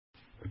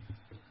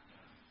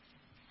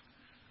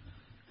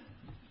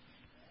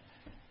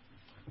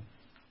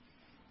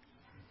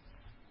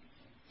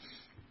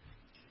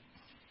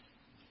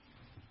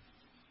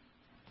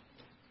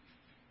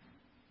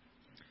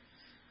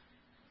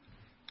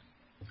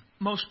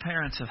Most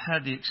parents have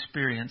had the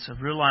experience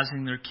of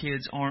realizing their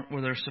kids aren't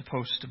where they're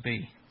supposed to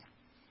be.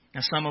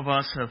 Now, some of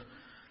us have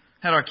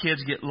had our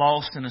kids get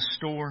lost in a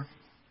store.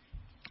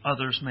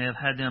 Others may have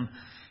had them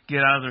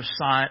get out of their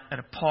sight at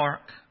a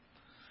park.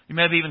 You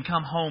may have even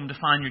come home to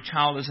find your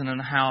child isn't in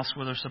the house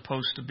where they're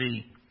supposed to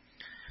be.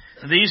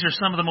 And these are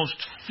some of the most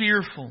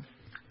fearful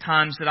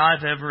times that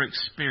I've ever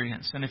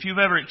experienced. And if you've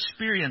ever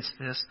experienced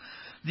this,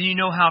 then you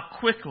know how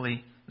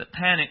quickly that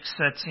panic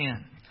sets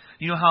in.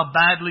 You know how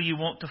badly you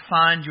want to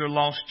find your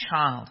lost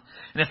child.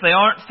 And if they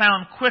aren't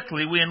found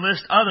quickly, we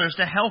enlist others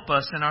to help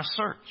us in our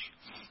search.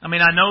 I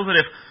mean, I know that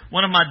if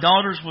one of my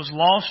daughters was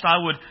lost,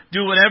 I would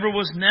do whatever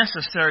was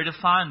necessary to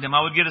find them.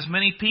 I would get as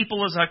many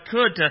people as I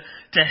could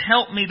to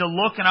help me to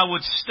look, and I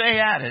would stay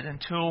at it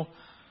until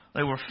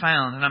they were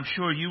found. And I'm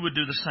sure you would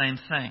do the same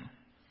thing.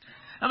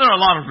 Now, there are a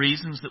lot of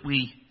reasons that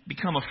we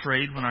become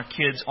afraid when our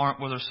kids aren't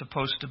where they're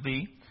supposed to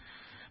be.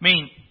 I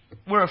mean,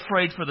 we're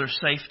afraid for their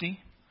safety.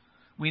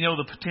 We know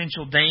the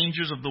potential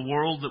dangers of the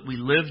world that we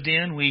lived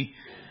in.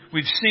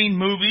 We've seen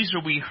movies,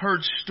 or we heard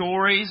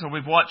stories, or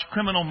we've watched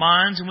Criminal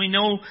Minds, and we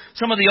know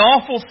some of the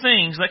awful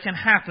things that can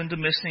happen to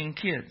missing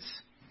kids.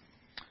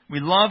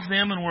 We love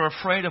them, and we're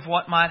afraid of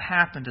what might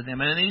happen to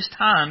them. And in these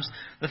times,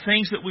 the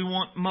things that we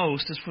want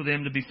most is for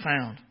them to be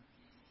found.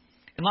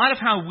 In light of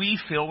how we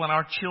feel when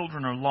our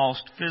children are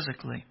lost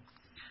physically,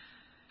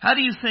 how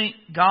do you think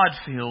God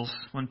feels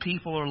when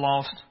people are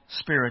lost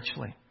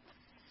spiritually?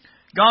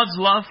 God's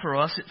love for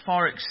us, it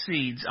far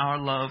exceeds our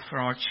love for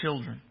our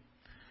children.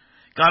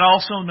 God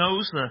also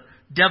knows the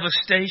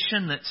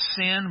devastation that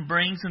sin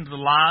brings into the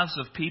lives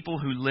of people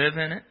who live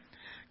in it.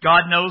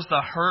 God knows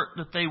the hurt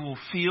that they will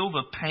feel,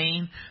 the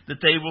pain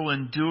that they will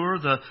endure,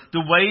 the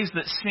ways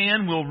that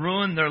sin will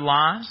ruin their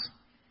lives.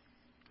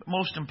 But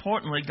most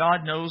importantly,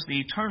 God knows the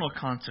eternal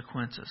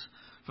consequences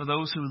for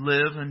those who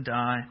live and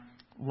die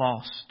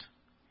lost.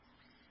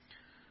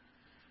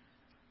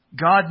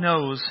 God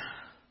knows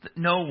that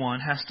no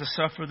one has to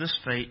suffer this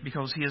fate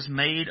because He has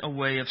made a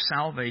way of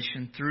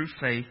salvation through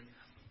faith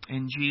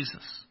in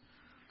Jesus.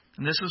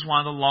 And this is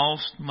why the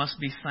lost must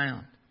be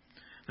found.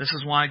 This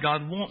is why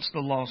God wants the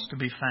lost to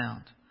be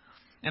found.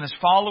 And as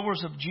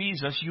followers of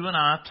Jesus, you and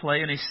I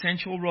play an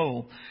essential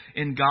role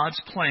in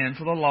God's plan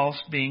for the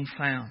lost being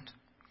found.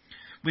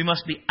 We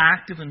must be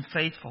active and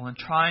faithful in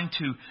trying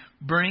to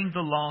bring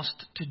the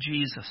lost to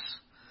Jesus.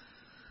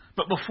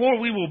 But before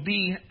we will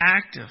be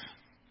active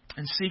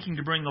in seeking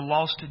to bring the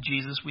lost to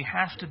Jesus, we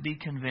have to be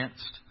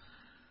convinced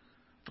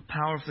the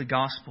power of the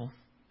gospel,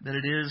 that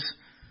it is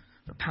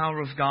the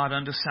power of God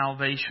unto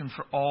salvation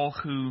for all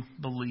who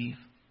believe.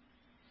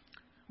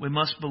 We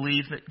must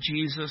believe that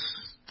Jesus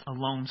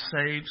alone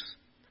saves.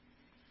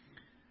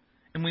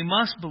 And we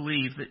must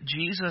believe that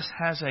Jesus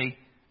has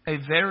a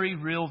very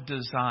real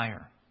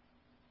desire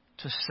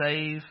to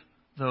save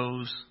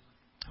those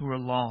who are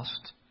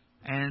lost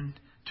and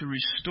to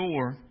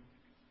restore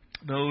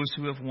those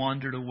who have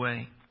wandered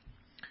away.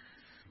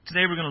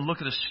 Today we're going to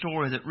look at a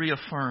story that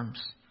reaffirms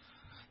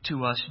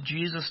to us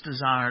Jesus'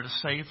 desire to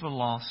save the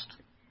lost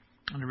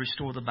and to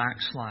restore the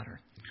backslider.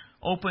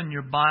 Open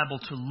your Bible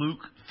to Luke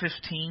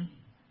 15,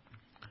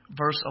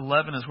 verse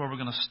 11 is where we're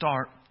going to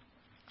start.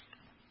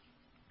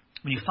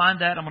 When you find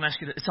that, I'm going to ask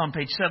you to, it's on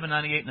page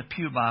 798 in the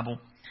Pew Bible.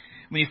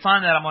 When you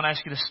find that, I'm going to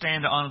ask you to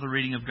stand to honor the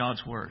reading of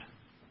God's Word.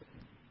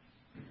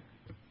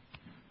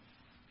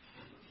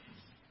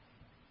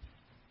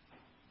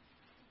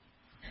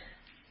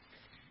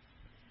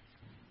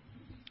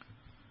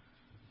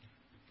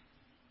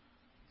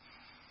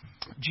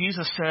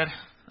 Jesus said,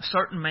 a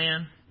certain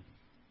man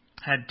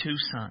had 2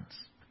 sons.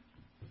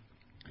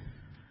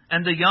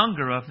 And the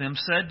younger of them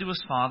said to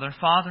his father,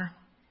 Father,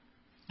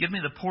 give me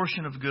the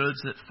portion of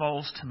goods that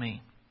falls to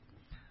me.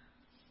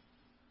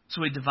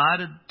 So he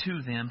divided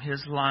to them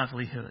his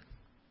livelihood.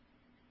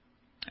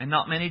 And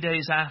not many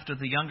days after,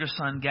 the younger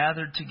son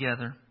gathered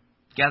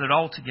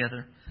all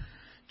together,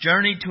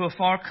 journeyed to a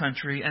far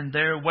country, and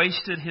there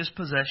wasted his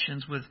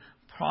possessions with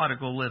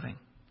prodigal living.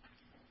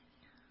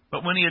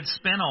 But when he had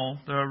spent all,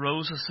 there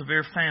arose a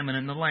severe famine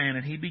in the land,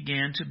 and he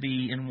began to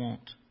be in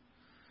want.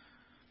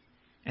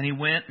 And he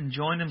went and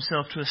joined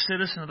himself to a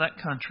citizen of that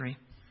country,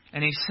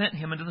 and he sent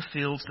him into the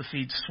fields to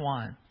feed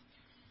swine.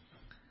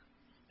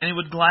 And he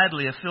would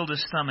gladly have filled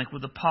his stomach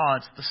with the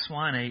pods that the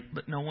swine ate,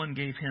 but no one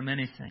gave him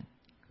anything.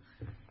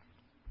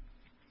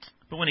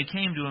 But when he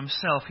came to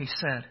himself, he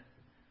said,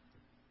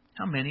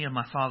 How many of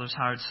my father's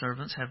hired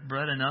servants have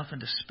bread enough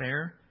and to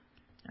spare,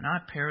 and I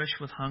perish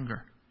with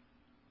hunger?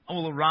 I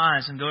will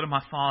arise and go to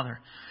my father,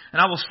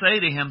 and I will say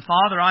to him,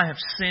 Father, I have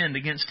sinned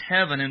against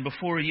heaven and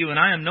before you, and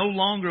I am no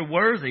longer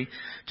worthy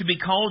to be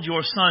called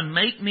your son.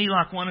 Make me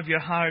like one of your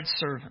hired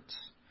servants.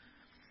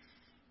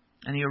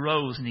 And he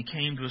arose and he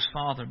came to his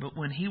father. But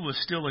when he was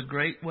still a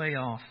great way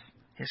off,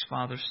 his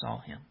father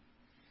saw him,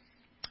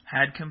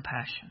 had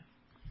compassion,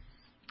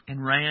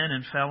 and ran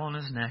and fell on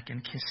his neck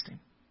and kissed him.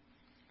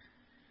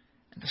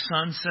 And the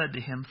son said to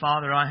him,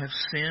 Father, I have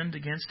sinned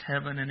against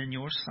heaven and in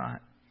your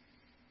sight,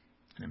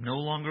 and am no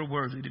longer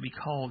worthy to be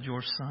called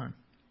your son.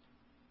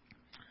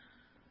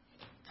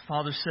 The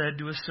father said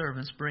to his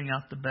servants, Bring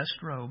out the best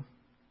robe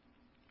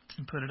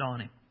and put it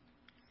on him.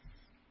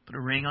 Put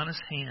a ring on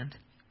his hand,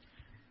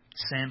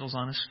 sandals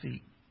on his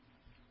feet.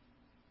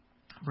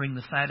 Bring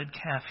the fatted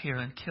calf here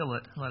and kill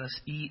it. Let us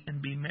eat and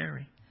be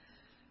merry.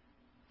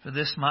 For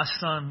this my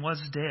son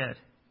was dead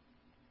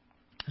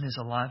and is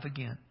alive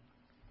again.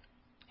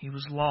 He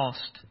was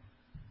lost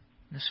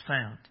and is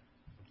found.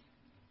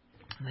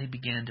 And they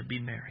began to be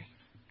merry.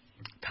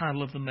 The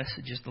title of the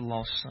message is The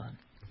Lost Son.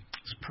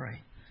 Let's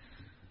pray.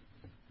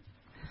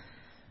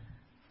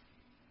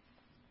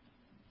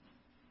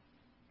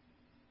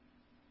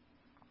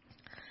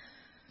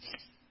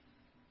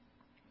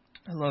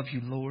 I love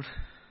you, Lord.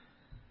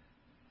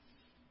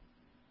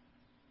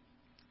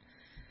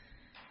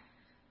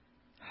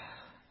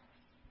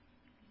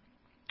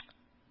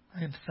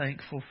 I am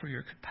thankful for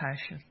your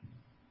compassion,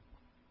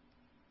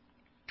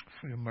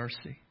 for your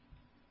mercy,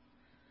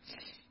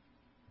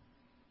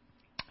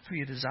 for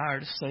your desire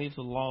to save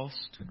the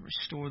lost and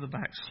restore the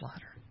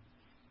backslider.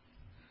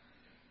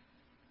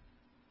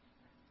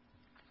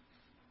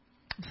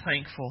 I'm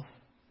thankful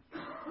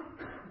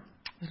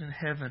that in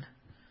heaven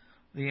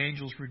the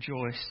angels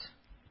rejoice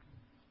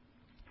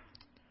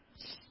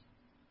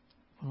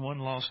when one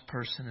lost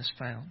person is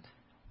found.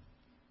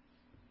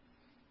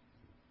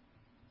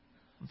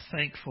 I'm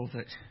thankful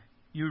that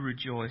you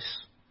rejoice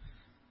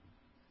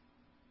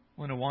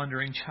when a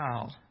wandering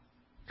child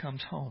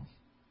comes home.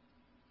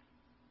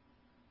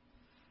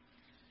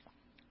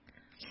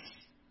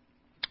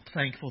 I'm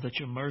thankful that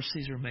your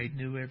mercies are made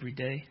new every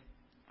day.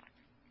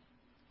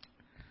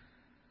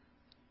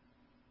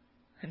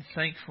 And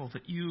thankful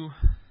that you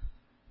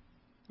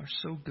are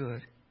so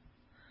good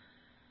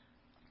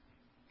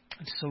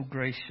and so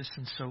gracious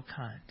and so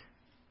kind.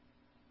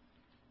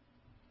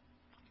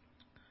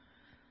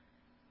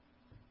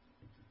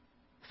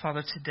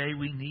 Father, today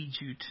we need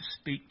you to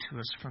speak to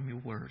us from your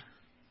word.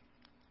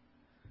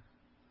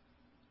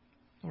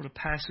 Lord, a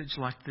passage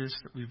like this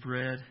that we've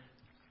read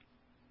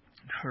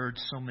and heard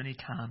so many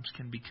times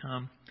can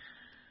become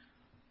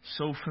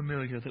so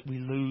familiar that we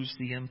lose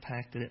the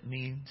impact that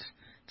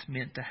it's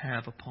meant to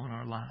have upon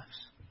our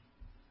lives.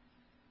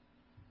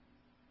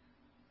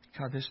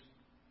 God, this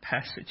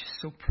passage is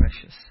so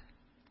precious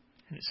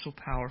and it's so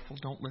powerful.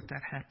 Don't let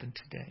that happen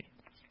today.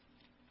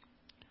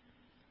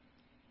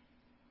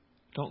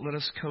 Don't let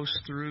us coast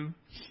through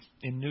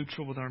in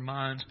neutral with our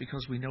minds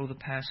because we know the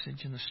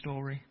passage and the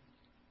story.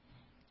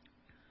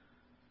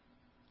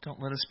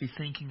 Don't let us be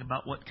thinking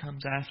about what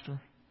comes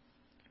after.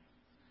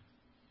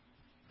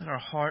 Let our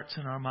hearts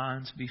and our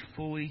minds be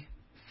fully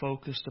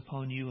focused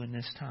upon you in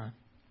this time.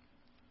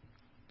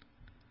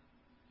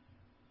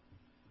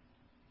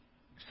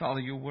 Father,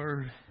 your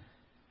word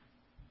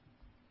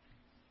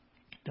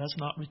does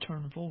not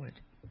return void.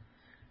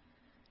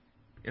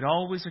 It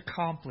always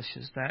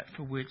accomplishes that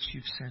for which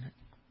you've sent it.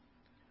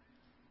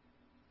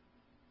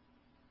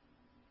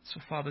 So,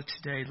 Father,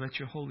 today let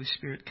your Holy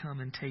Spirit come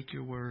and take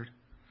your word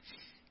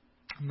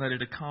and let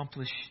it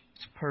accomplish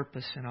its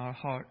purpose in our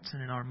hearts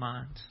and in our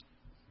minds.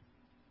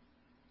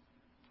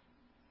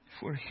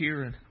 If we're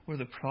here and we're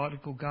the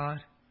prodigal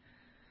God,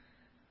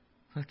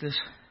 let this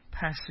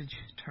passage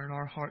turn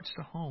our hearts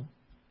to home.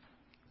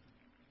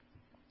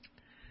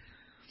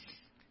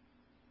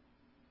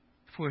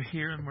 If we're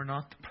here and we're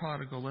not the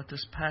prodigal, let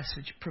this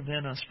passage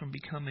prevent us from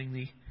becoming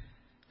the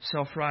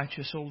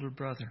self-righteous older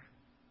brother.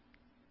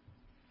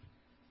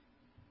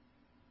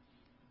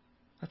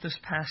 Let this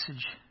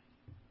passage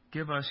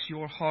give us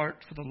your heart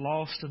for the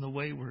lost and the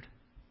wayward.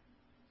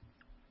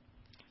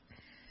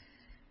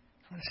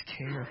 Let us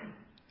care.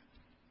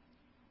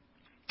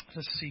 Let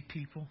us see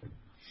people,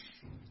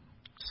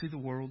 see the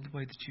world the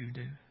way that you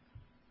do.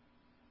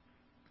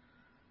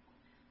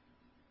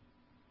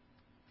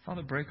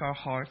 Father, break our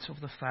hearts over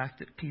the fact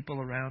that people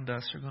around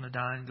us are going to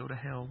die and go to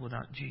hell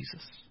without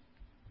Jesus.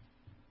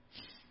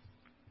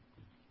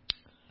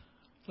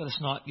 Let us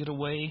not get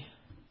away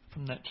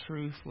from that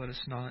truth. Let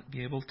us not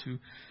be able to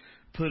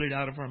put it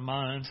out of our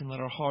minds, and let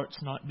our hearts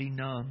not be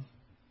numb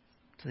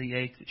to the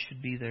ache that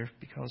should be there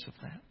because of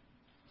that.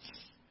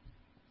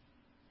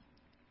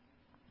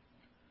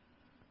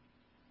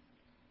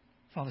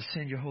 Father,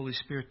 send your Holy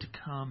Spirit to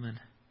come and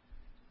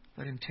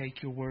let Him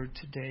take your word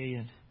today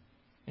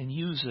and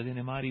use it in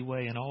a mighty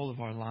way in all of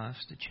our lives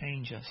to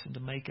change us and to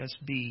make us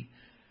be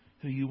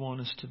who you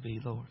want us to be,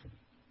 Lord.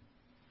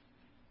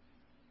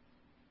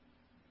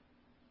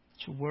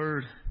 Let your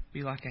word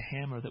be like a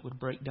hammer that would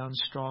break down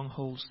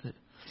strongholds that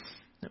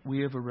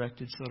we have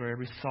erected so that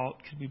every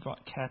thought could be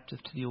brought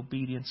captive to the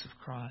obedience of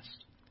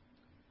Christ.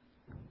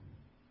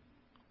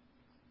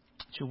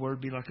 Let your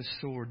word be like a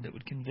sword that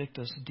would convict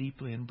us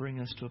deeply and bring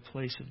us to a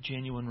place of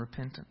genuine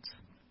repentance.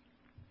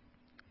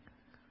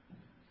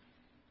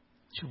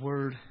 Let your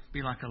word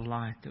be like a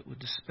light that would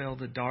dispel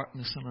the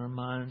darkness in our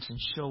minds and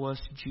show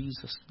us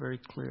Jesus very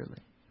clearly.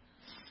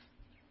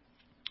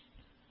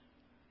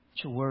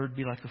 Let your word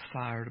be like a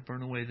fire to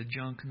burn away the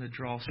junk and the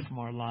dross from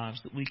our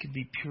lives, that we could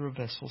be pure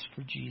vessels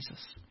for Jesus,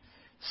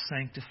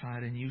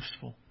 sanctified and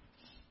useful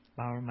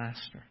by our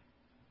Master.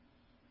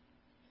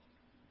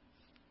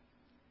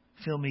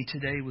 Fill me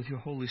today with your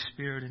Holy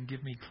Spirit and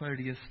give me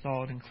clarity of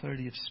thought and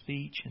clarity of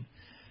speech. And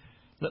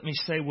let me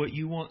say what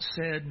you want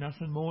said,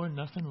 nothing more and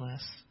nothing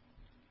less.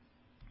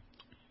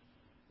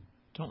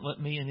 Don't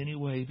let me in any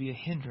way be a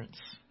hindrance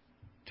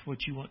to what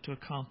you want to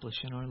accomplish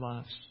in our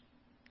lives.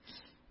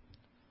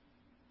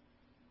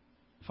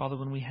 Father,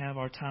 when we have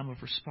our time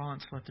of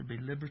response, let there be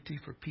liberty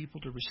for people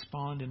to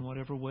respond in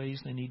whatever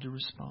ways they need to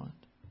respond.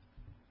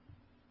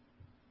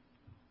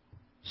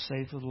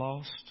 Save the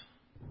lost,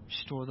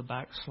 restore the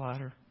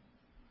backslider,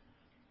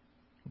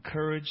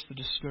 encourage the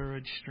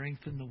discouraged,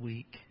 strengthen the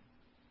weak.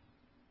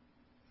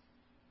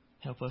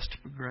 Help us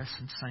to progress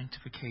in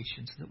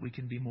sanctification so that we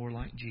can be more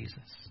like Jesus.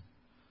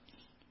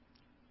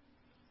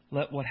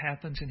 Let what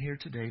happens in here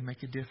today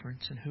make a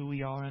difference in who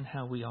we are and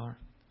how we are.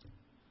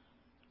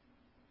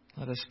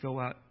 Let us go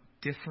out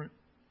different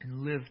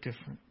and live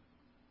different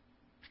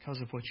because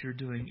of what you're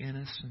doing in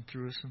us and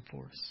through us and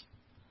for us.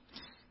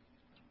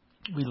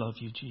 We love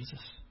you,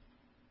 Jesus.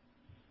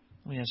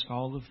 We ask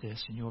all of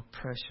this in your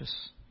precious,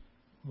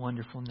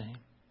 wonderful name.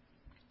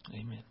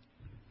 Amen.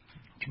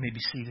 You may be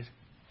seated.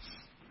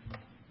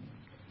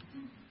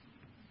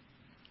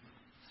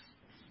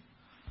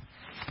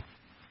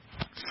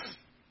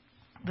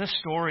 This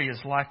story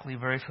is likely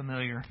very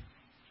familiar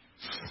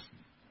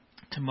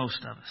to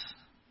most of us.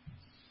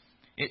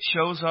 It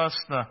shows us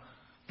the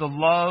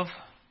love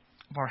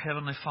of our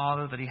Heavenly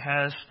Father that He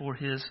has for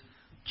His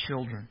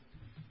children.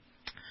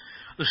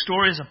 The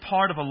story is a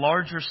part of a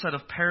larger set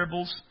of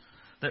parables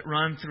that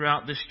run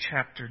throughout this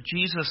chapter.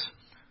 Jesus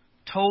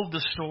told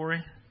the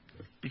story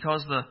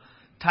because the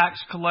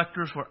tax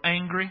collectors were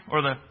angry,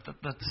 or the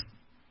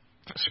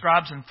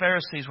scribes and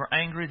Pharisees were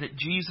angry that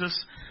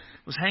Jesus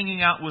was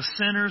hanging out with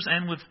sinners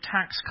and with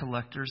tax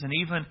collectors and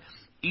even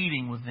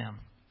eating with them.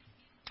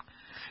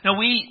 Now,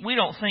 we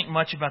don't think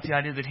much about the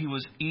idea that He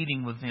was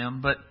eating with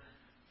them, but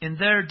in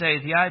their day,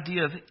 the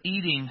idea of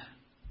eating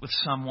with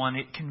someone,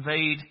 it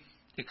conveyed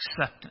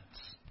acceptance.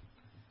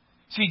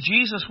 See,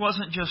 Jesus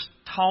wasn't just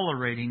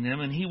tolerating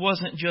them, and He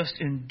wasn't just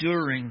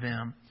enduring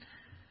them.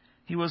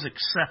 He was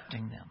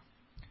accepting them.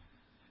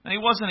 Now, He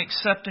wasn't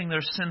accepting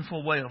their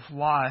sinful way of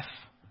life,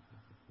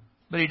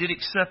 but He did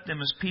accept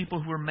them as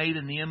people who were made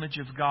in the image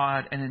of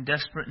God and in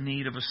desperate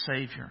need of a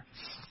Savior.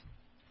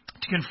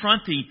 To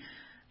confront the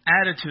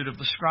attitude of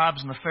the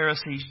scribes and the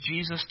Pharisees,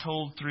 Jesus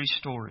told 3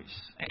 stories.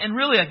 And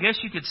really, I guess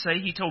you could say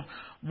He told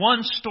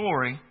one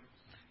story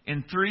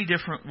in 3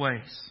 different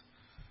ways.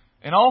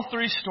 In all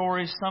 3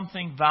 stories,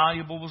 something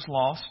valuable was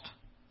lost.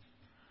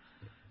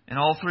 In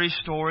all 3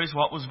 stories,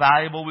 what was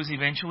valuable was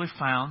eventually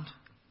found.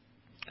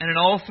 And in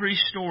all 3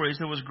 stories,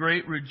 there was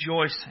great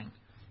rejoicing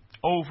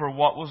over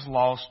what was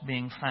lost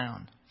being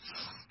found.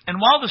 And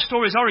while the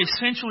stories are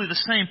essentially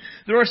the same,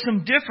 there are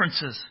some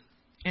differences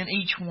in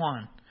each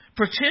one,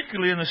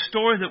 particularly in the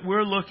story that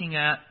we're looking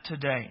at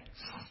today.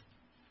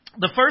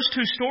 The first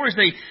 2 stories,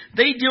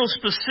 they deal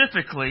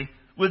specifically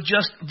with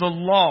just the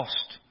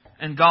lost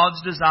and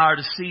God's desire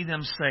to see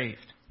them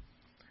saved.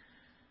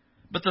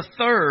 But the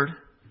third,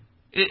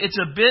 it's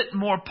a bit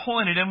more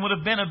pointed and would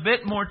have been a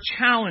bit more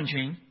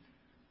challenging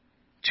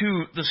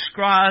to the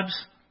scribes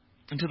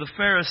and to the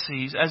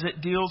Pharisees as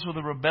it deals with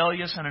a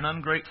rebellious and an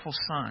ungrateful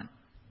son.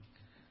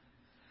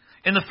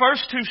 In the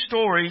first 2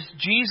 stories,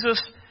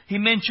 Jesus, He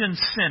mentioned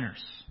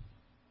sinners.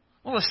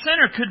 Well, a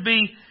sinner could be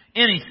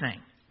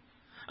anything.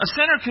 A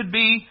sinner could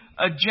be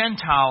a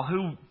Gentile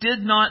who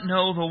did not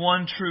know the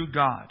one true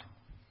God.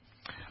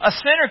 A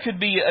sinner could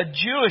be a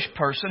Jewish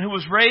person who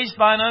was raised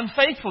by an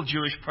unfaithful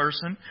Jewish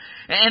person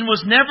and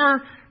was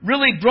never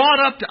really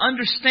brought up to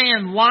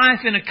understand life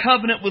in a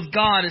covenant with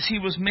God as he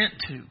was meant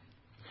to.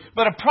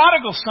 But a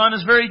prodigal son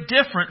is very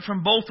different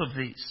from both of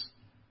these.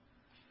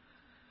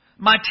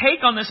 My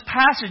take on this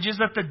passage is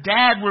that the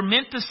dad, we're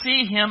meant to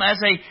see him as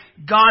a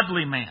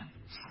godly man.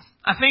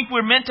 I think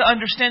we're meant to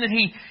understand that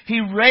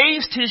he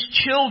raised his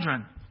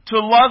children to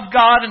love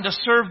God and to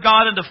serve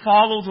God and to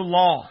follow the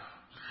law.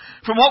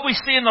 From what we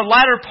see in the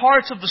latter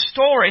parts of the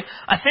story,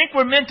 I think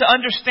we're meant to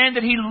understand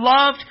that he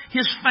loved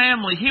his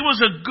family. He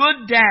was a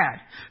good dad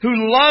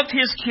who loved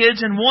his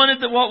kids and wanted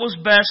what was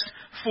best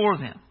for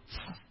them.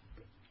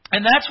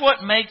 And that's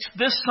what makes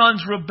this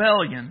son's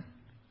rebellion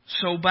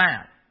so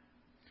bad.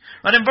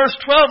 But in verse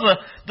 12,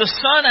 the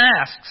son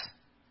asks,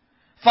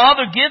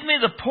 "Father, give me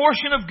the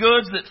portion of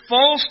goods that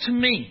falls to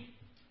me."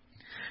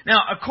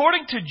 Now,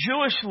 according to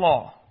Jewish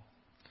law,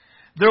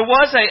 there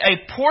was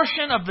a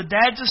portion of the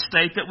dad's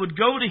estate that would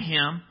go to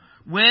him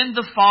when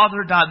the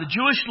father died. The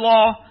Jewish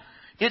law,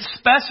 it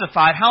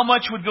specified how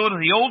much would go to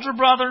the older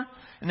brother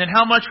and then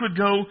how much would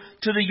go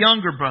to the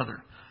younger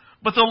brother.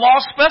 But the law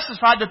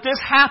specified that this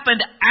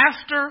happened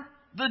after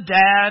the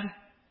dad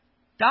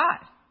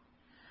died.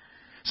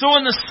 So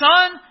when the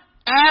son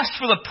asked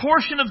for the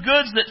portion of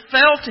goods that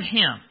fell to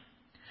him,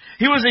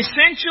 he was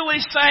essentially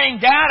saying,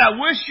 "Dad, I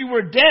wish you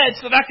were dead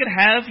so that I could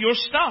have your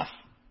stuff."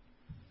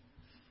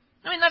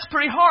 I mean, that's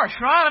pretty harsh,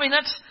 right? I mean,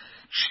 that's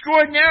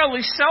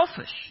extraordinarily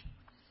selfish.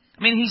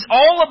 I mean, he's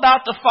all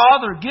about the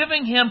Father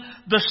giving him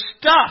the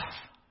stuff.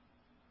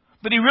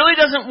 But he really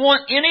doesn't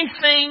want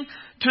anything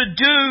to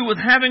do with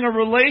having a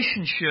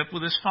relationship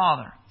with his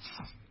Father.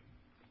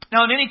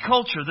 Now, in any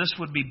culture, this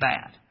would be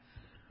bad.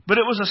 But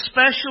it was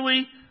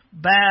especially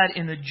bad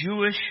in the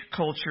Jewish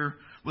culture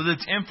with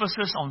its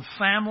emphasis on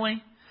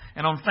family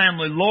and on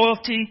family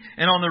loyalty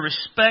and on the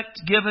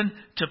respect given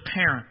to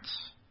parents.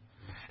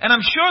 And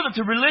I'm sure that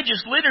the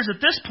religious leaders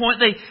at this point,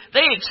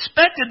 they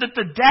expected that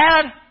the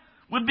dad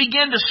would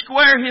begin to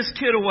square his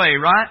kid away,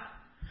 right?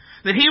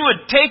 That he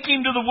would take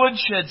him to the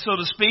woodshed, so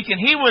to speak, and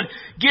he would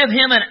give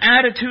him an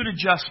attitude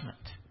adjustment.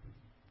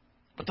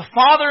 But the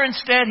father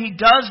instead, he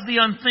does the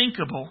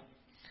unthinkable.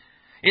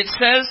 It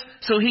says,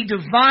 so he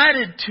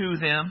divided to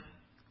them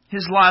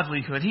his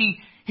livelihood. He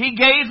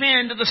gave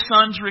in to the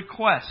son's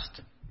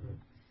request.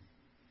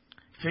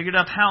 Figured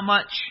out how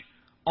much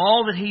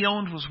all that he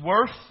owned was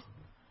worth.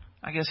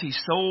 I guess he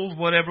sold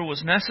whatever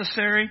was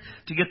necessary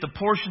to get the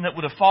portion that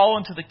would have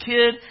fallen to the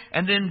kid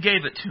and then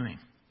gave it to him.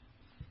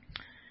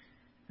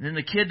 And then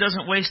the kid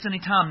doesn't waste any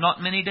time.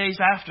 Not many days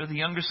after, the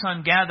younger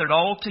son gathered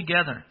all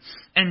together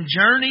and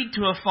journeyed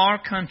to a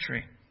far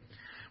country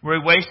where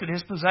he wasted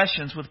his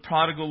possessions with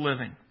prodigal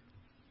living.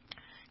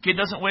 Kid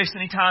doesn't waste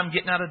any time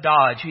getting out of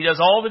Dodge. He does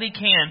all that he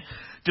can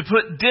to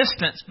put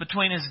distance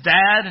between his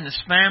dad and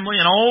his family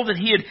and all that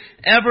he had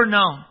ever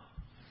known.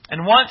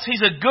 And once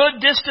he's a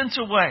good distance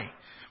away,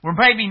 where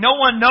maybe no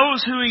one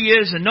knows who he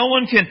is and no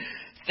one can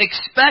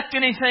expect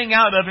anything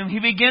out of him, he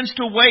begins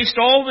to waste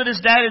all that his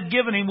dad had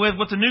given him with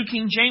what the New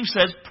King James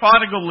says,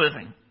 prodigal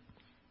living.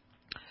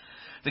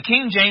 The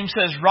King James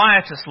says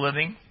riotous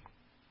living,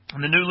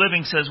 and the New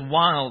Living says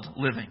wild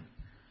living.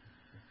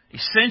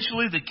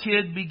 Essentially, the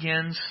kid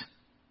begins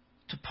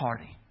to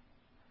party.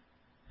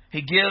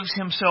 He gives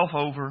himself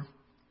over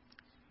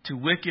to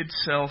wicked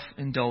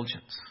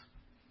self-indulgence.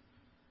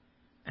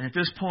 And at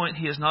this point,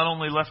 he has not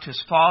only left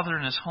his father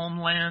and his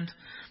homeland,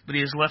 but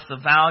he has left the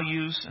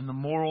values and the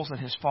morals that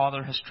his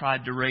father has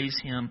tried to raise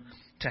him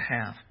to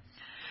have.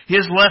 He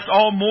has left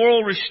all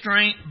moral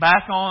restraint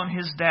back on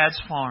his dad's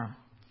farm.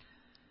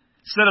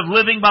 Instead of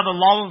living by the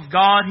law of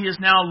God, he is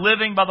now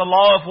living by the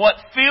law of what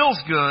feels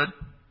good,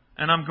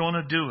 and I'm going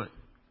to do it.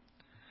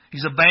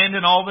 He's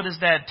abandoned all that his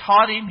dad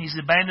taught him. He's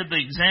abandoned the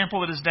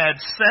example that his dad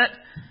set,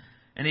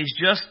 and he's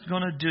just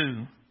going to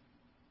do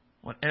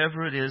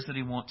whatever it is that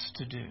he wants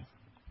to do.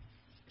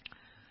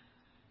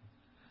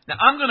 Now,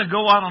 I'm going to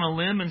go out on a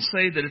limb and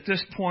say that at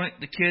this point,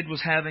 the kid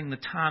was having the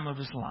time of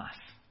his life.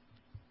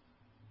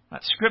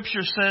 That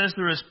Scripture says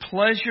there is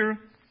pleasure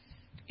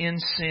in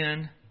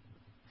sin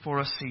for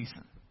a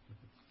season.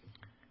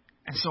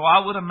 And so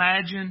I would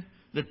imagine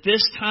that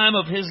this time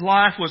of his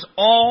life was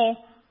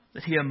all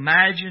that he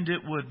imagined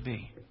it would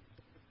be.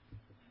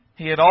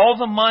 He had all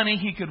the money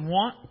he could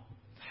want.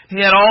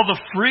 He had all the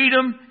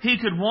freedom he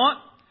could want.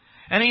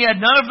 And he had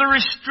none of the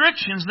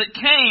restrictions that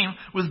came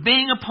with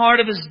being a part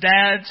of his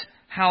dad's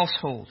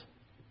household.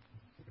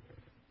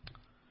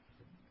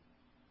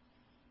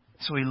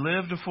 So he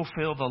lived to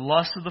fulfill the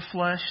lust of the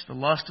flesh, the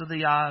lust of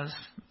the eyes,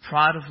 the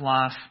pride of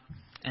life,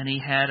 and he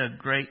had a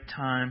great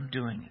time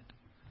doing it.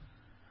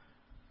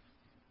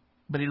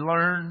 But he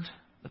learned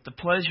that the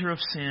pleasure of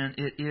sin,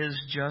 it is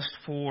just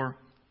for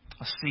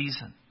a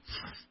season.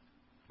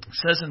 It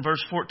says in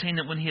verse 14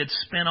 that when he had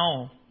spent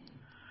all,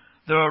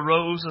 there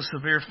arose a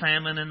severe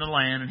famine in the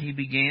land, and he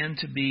began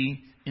to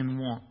be in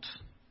want.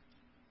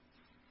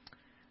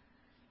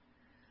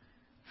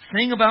 The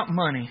thing about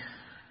money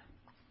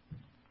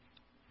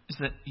is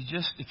that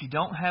if you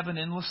don't have an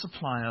endless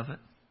supply of it,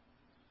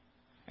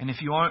 and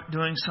if you aren't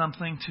doing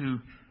something to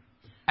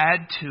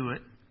add to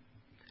it,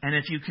 and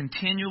if you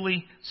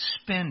continually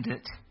spend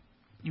it,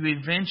 you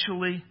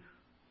eventually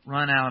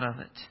run out of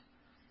it.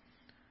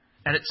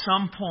 And at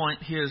some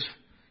point, his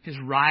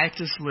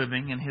riotous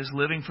living and his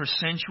living for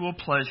sensual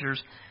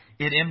pleasures,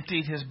 it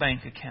emptied his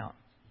bank account.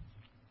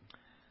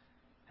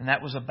 And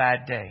that was a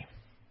bad day.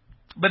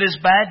 But his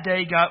bad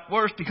day got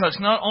worse because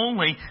not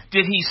only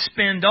did he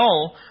spend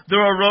all, there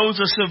arose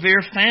a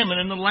severe famine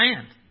in the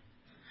land.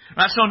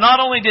 Right? So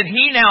not only did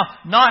he now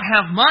not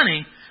have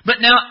money, but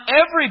now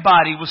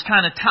everybody was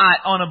kind of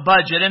tight on a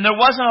budget, and there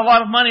wasn't a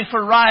lot of money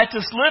for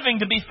riotous living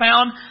to be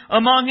found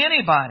among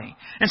anybody.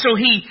 And so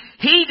he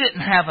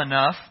didn't have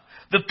enough.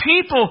 The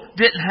people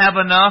didn't have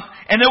enough,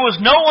 and there was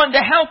no one to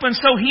help, and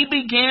so he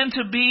began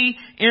to be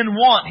in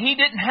want. He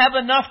didn't have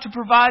enough to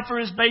provide for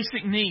his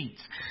basic needs.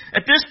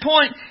 At this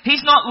point,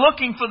 he's not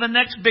looking for the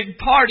next big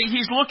party.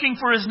 He's looking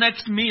for his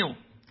next meal.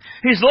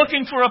 He's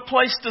looking for a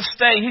place to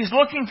stay. He's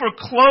looking for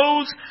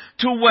clothes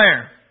to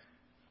wear.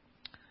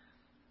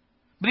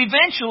 But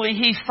eventually,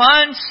 he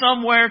finds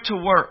somewhere to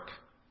work.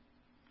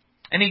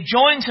 And he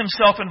joins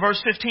himself in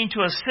verse 15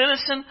 to a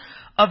citizen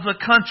of the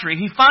country.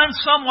 He finds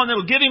someone that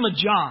will give him a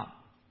job,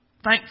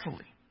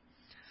 thankfully.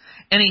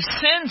 And he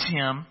sends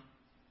him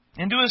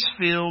into his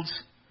fields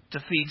to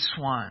feed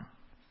swine.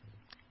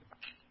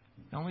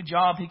 The only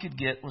job he could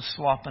get was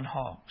slopping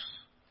hogs.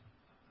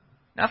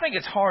 Now, I think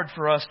it's hard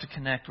for us to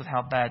connect with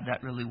how bad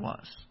that really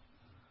was.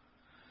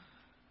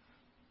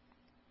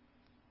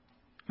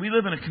 We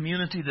live in a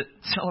community that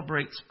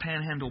celebrates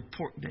Panhandle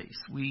Pork Days.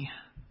 We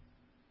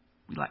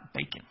like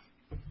bacon.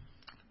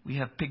 We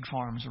have pig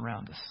farms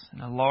around us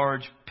and a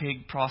large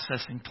pig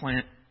processing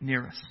plant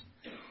near us.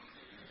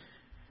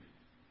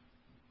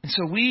 And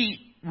so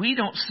we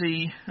don't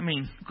see,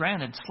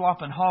 granted,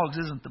 slopping hogs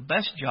isn't the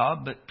best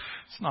job, but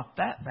it's not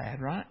that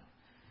bad, right?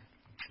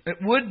 It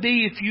would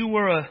be if you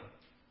were a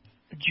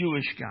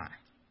Jewish guy.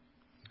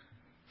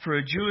 For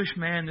a Jewish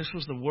man, this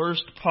was the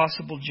worst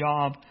possible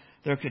job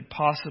there could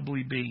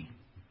possibly be.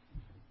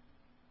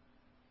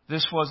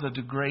 This was a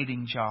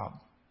degrading job.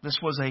 This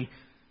was a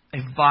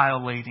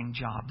violating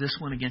job. This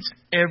went against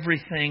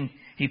everything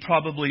he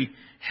probably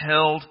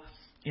held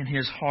in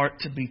his heart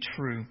to be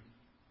true.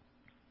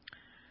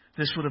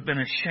 This would have been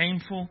a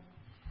shameful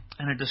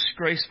and a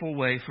disgraceful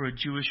way for a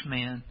Jewish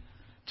man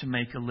to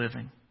make a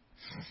living.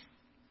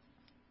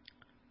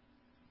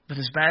 But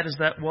as bad as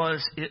that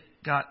was, it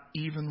got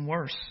even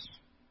worse.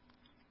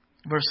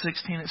 Verse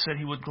 16, it said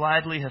he would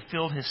gladly have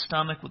filled his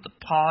stomach with the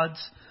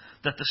pods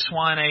that the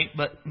swine ate,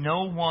 but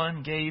no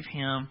one gave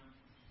him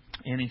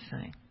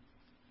anything.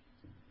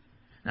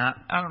 Now,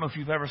 I don't know if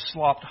you've ever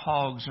slopped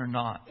hogs or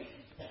not.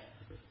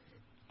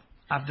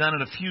 I've done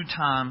it a few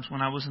times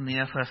when I was in the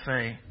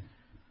FFA.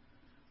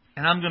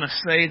 And I'm going to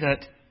say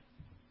that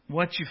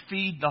what you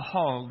feed the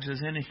hogs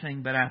is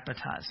anything but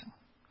appetizing.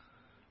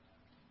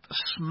 The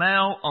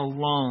smell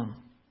alone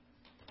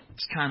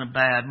is kind of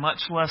bad, much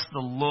less the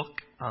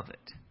look of it.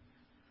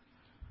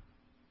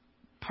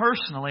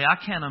 Personally,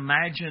 I can't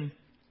imagine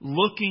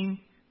looking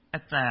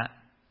at that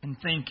and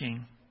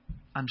thinking,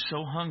 I'm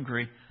so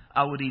hungry,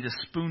 I would eat a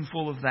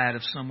spoonful of that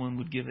if someone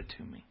would give it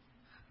to me.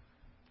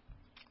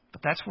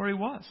 But that's where he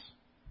was.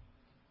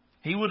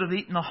 He would have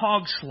eaten the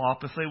hog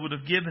slop if they would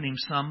have given him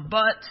some,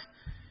 but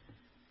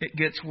it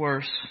gets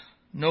worse.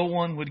 No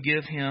one would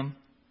give him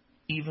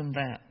even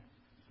that.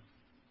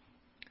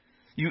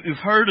 You've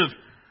heard of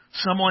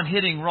someone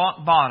hitting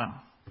rock bottom.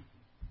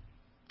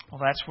 Well,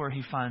 that's where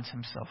he finds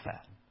himself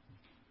at.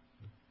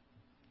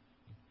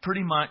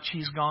 Pretty much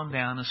he's gone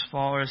down as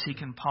far as he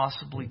can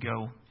possibly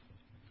go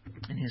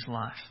in his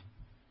life.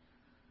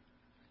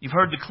 You've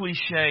heard the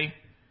cliche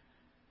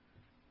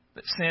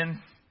that sin,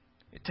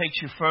 it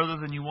takes you further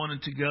than you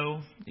wanted to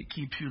go, it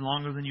keeps you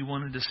longer than you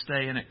wanted to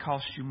stay, and it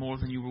costs you more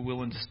than you were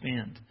willing to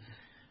spend.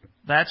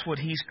 That's what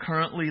he's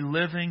currently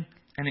living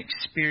and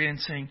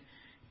experiencing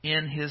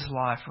in his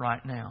life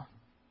right now.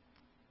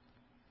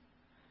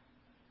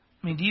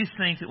 Do you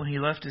think that when he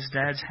left his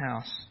dad's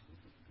house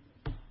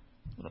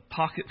with a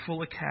pocket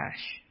full of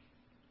cash,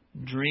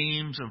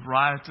 dreams of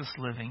riotous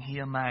living, he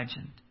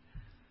imagined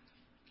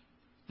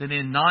that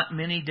in not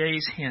many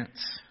days hence,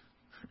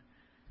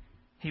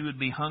 he would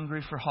be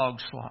hungry for hog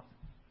slop?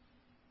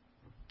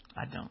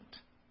 I don't.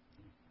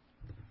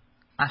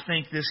 I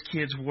think this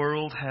kid's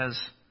world has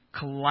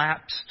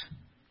collapsed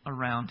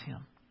around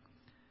him.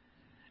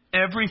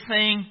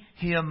 Everything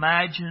he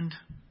imagined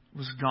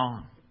was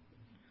gone.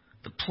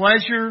 The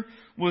pleasure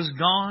was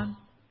gone.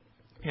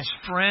 His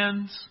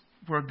friends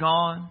were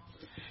gone.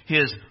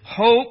 His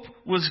hope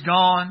was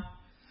gone.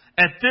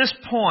 At this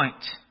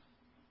point,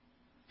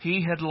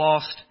 he had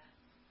lost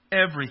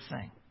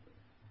everything.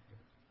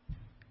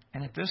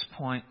 And at this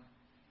point,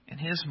 in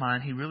his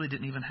mind, he really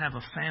didn't even have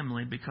a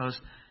family because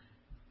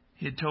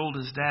he had told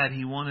his dad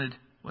he wanted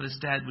what his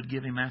dad would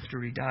give him after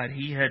he died.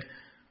 He had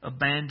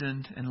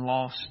abandoned and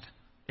lost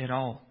it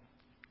all.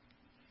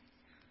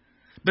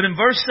 But in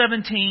verse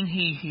 17,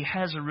 he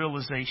has a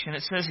realization.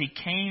 It says he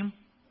came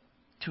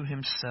to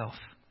himself.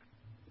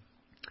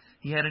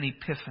 He had an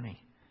epiphany.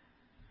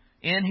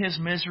 In his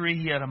misery,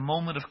 he had a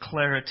moment of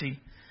clarity.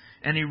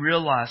 And he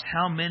realized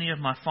how many of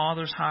my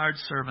father's hired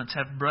servants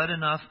have bread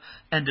enough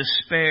and to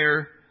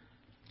spare,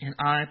 and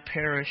I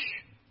perish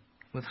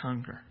with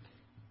hunger.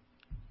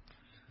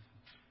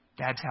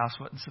 Dad's house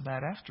wasn't so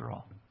bad after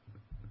all.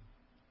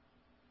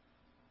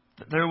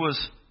 There was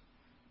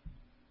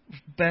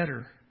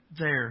better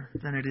there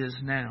than it is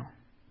now.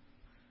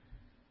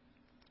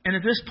 And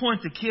at this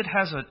point, the kid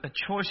has a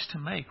choice to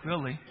make,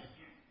 really.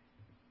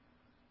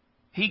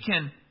 He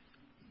can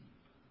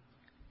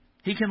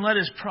let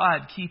his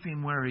pride keep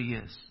him where he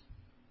is.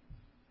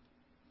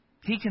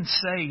 He can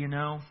say,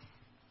 I'm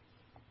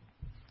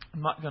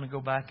not going to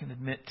go back and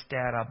admit to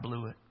Dad I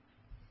blew it.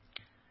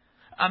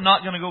 I'm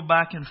not going to go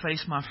back and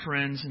face my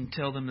friends and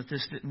tell them that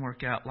this didn't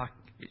work out like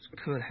it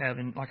could have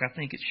and like I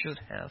think it should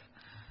have.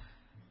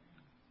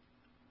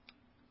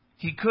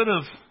 He could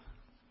have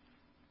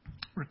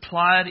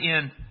replied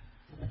in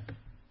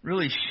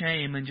really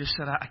shame and just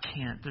said, I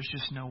can't. There's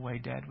just no way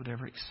Dad would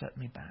ever accept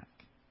me back.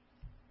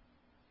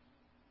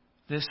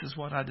 This is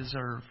what I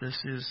deserve. This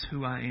is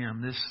who I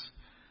am.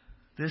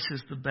 This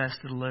is the best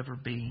it'll ever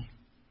be.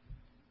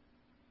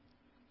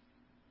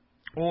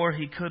 Or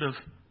he could have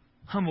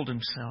humbled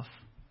himself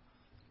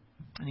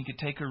and he could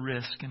take a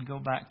risk and go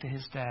back to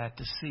his dad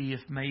to see if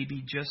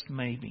maybe, just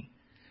maybe,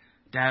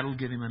 Dad will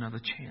give him another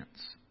chance.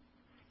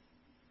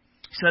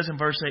 He says in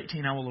verse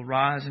 18, I will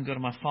arise and go to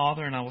my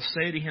father, and I will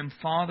say to him,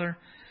 Father,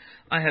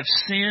 I have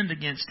sinned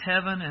against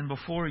heaven and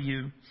before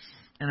you,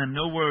 and am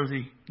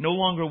no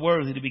longer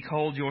worthy to be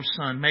called your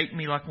son. Make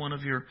me like one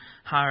of your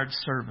hired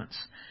servants.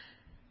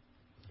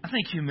 I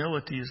think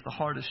humility is the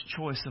hardest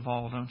choice of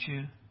all, don't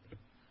you?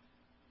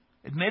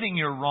 Admitting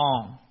you're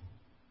wrong.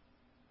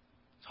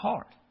 It's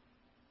hard.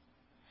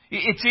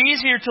 It's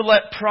easier to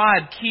let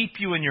pride keep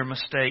you in your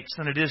mistakes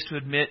than it is to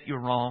admit you're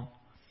wrong.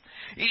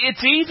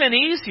 It's even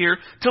easier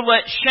to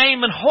let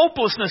shame and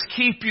hopelessness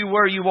keep you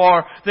where you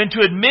are than to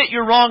admit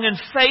you're wrong and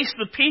face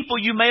the people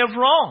you may have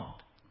wronged.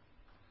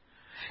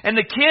 And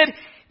the kid,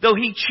 though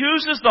he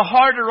chooses the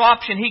harder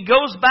option, he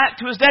goes back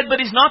to his dad, but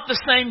he's not the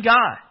same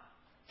guy.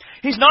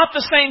 He's not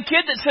the same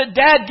kid that said,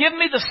 Dad, give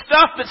me the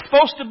stuff that's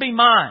supposed to be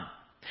mine.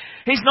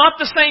 He's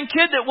not the same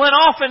kid that went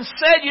off and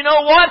said, you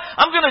know what,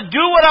 I'm going to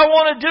do what I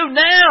want to do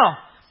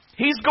now.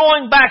 He's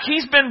going back.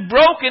 He's been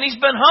broken. He's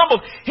been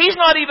humbled. He's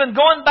not even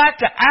going back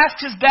to ask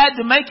his dad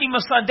to make him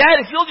a son.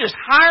 Dad, if you'll just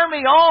hire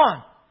me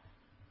on,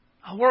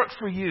 I'll work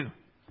for you.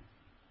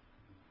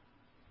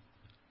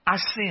 I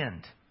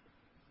sinned.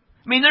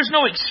 I mean, there's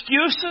no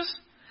excuses.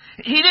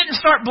 He didn't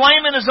start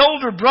blaming his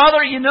older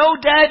brother. You know,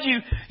 Dad,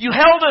 you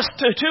held us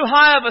to too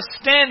high of a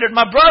standard.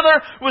 My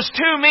brother was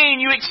too mean.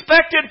 You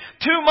expected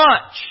too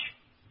much.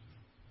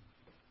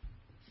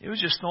 He was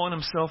just throwing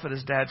himself at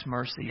his dad's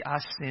mercy. I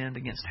sinned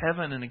against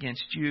heaven and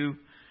against you.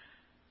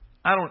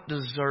 I don't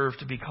deserve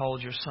to be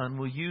called your son.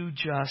 Will you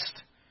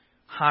just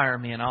hire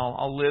me? And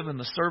I'll live in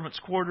the servants'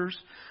 quarters,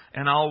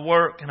 and I'll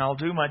work, and I'll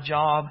do my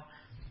job,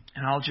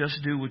 and I'll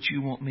just do what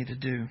you want me to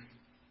do.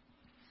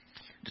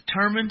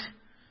 Determined,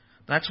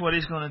 that's what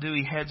he's going to do.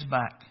 He heads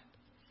back.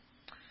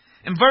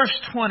 And verse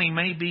 20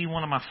 may be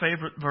one of my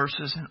favorite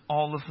verses in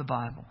all of the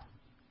Bible.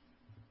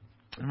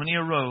 And when he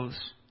arose,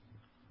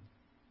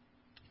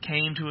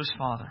 came to his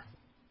father.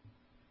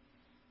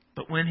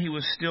 But when he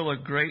was still a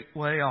great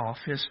way off,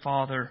 his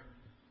father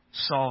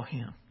saw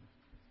him.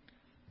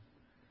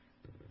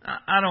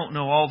 I don't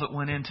know all that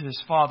went into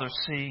his father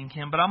seeing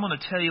him, but I'm going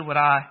to tell you what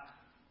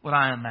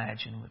I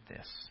imagine with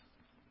this.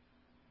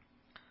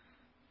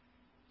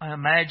 I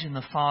imagine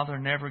the father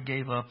never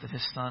gave up that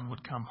his son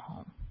would come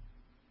home.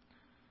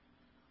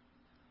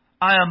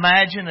 I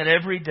imagine that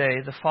every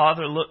day the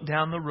father looked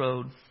down the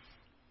road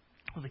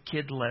where the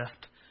kid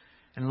left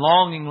and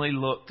longingly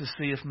looked to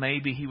see if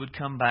maybe he would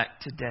come back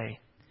today.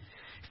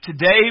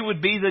 Today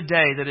would be the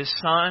day that his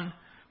son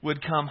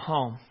would come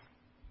home.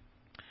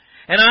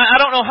 And I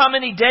don't know how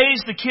many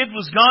days the kid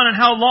was gone and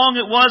how long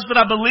it was, but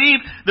I believe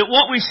that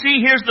what we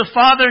see here is the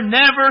father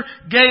never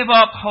gave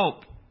up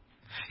hope.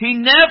 He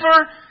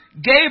never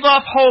gave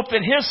up hope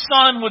that his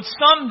son would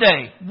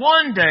someday,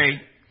 one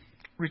day,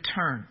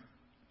 return.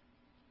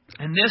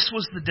 And this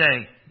was the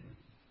day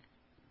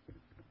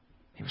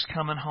he was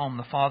coming home.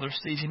 The father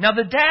sees him. Now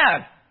the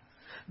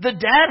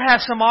dad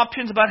has some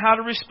options about how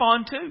to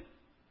respond too.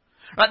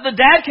 Right? The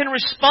dad can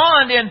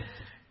respond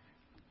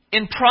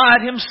in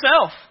pride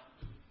himself.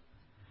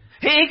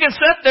 He can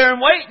sit there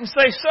and wait and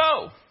say,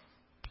 so,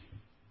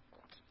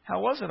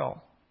 how was it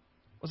all?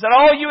 Was that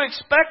all you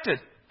expected?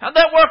 How'd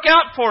that work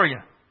out for you?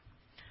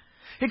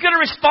 He could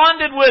have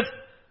responded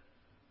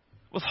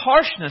with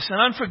harshness and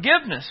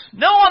unforgiveness.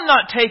 No, I'm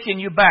not taking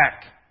you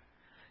back.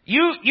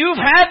 You've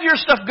had your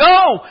stuff.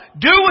 Go.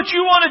 Do what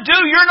you want to do.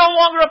 You're no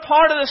longer a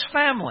part of this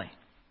family.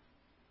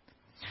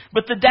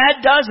 But the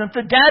dad doesn't.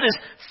 The dad is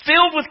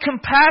filled with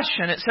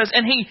compassion, it says,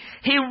 and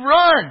he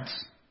runs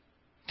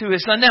to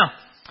his son. Now,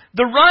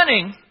 the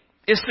running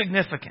is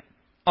significant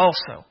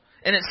also.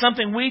 And it's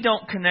something we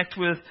don't connect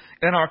with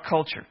in our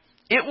culture.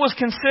 It was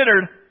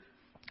considered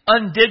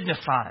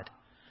undignified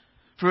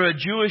for a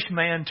Jewish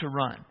man to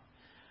run.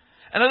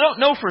 And I don't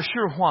know for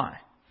sure why.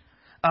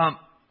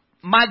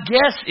 My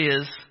guess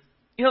is,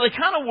 they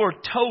kind of wore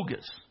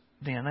togas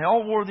then. They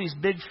all wore these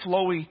big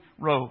flowy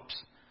robes.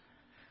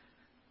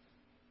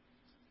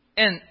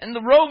 And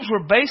the robes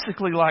were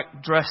basically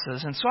like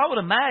dresses. And so I would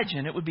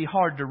imagine it would be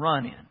hard to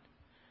run in.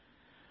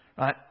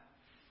 Right?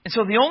 And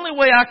so the only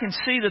way I can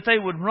see that they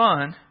would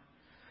run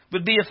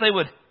would be if they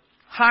would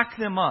hike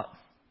them up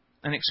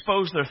and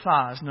expose their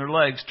thighs and their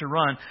legs to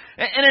run.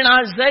 And in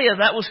Isaiah,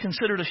 that was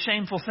considered a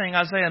shameful thing.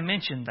 Isaiah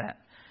mentioned that.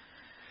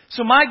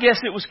 So my guess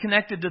it was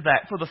connected to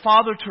that. For the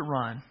father to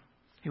run,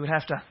 he would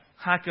have to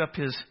hike up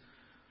his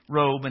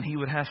robe and he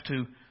would have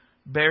to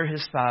bare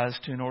his thighs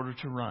in order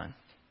to run.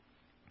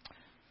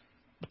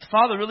 But the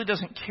father really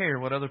doesn't care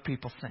what other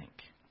people think.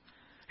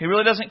 He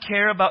really doesn't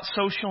care about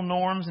social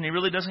norms, and he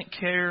really doesn't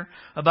care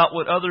about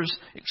what others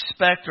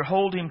expect or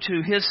hold him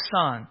to. His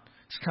son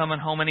is coming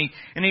home, and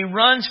he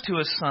runs to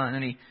his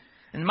son,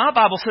 and my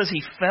Bible says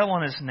he fell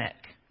on his neck.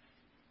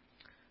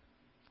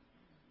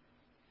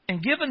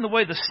 And given the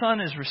way the son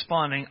is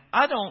responding,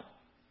 I don't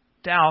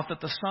doubt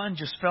that the son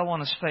just fell on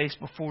his face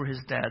before his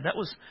dad. That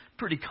was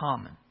pretty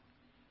common.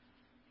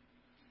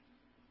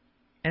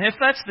 And if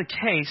that's the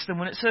case, then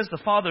when it says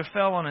the father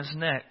fell on his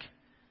neck,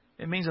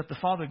 it means that the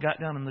father got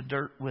down in the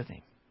dirt with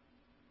him.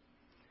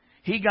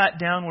 He got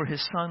down where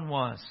his son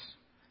was.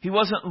 He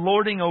wasn't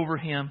lording over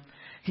him.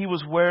 he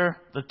was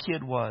where the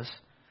kid was.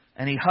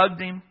 And he hugged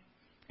him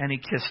and he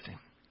kissed him.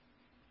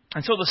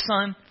 And so the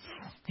son,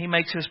 he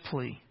makes his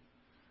plea.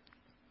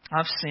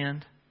 I've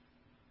sinned.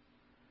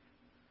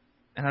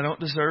 And I don't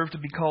deserve to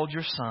be called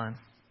your son.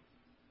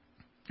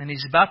 And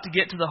he's about to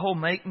get to the whole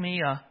make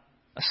me a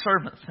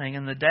servant thing.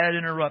 And the dad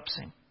interrupts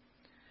him.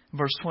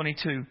 Verse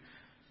 22.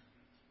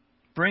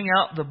 Bring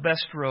out the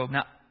best robe.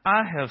 Now,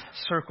 I have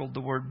circled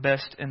the word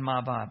best in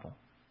my Bible.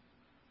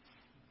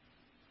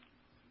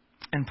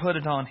 And put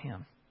it on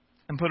him.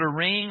 And put a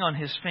ring on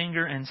his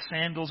finger and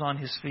sandals on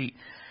his feet.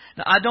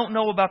 Now, I don't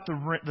know about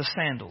the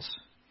sandals.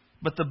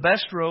 But the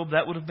best robe,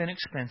 that would have been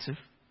expensive.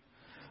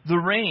 The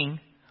ring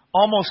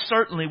almost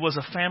certainly was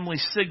a family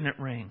signet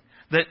ring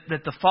that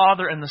the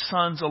father and the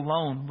sons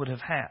alone would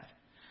have had.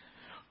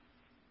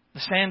 The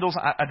sandals,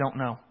 I don't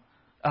know.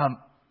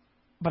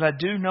 But I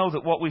do know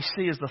that what we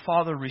see is the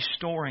father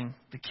restoring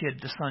the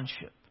kid to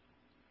sonship.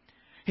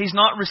 He's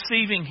not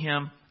receiving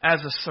him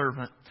as a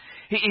servant.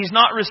 He's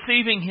not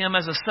receiving him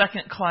as a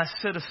second-class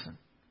citizen.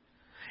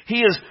 He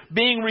is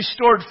being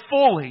restored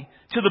fully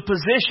to the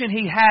position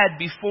he had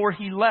before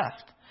he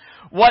left.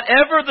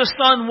 Whatever the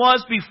son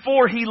was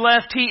before he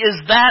left, he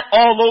is that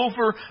all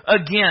over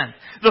again.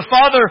 The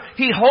father,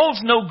 he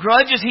holds no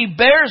grudges. He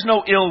bears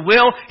no ill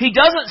will. He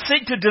doesn't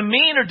seek to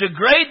demean or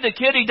degrade the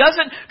kid. He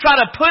doesn't try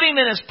to put him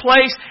in his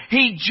place.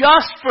 He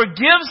just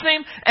forgives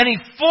him and he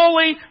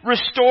fully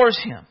restores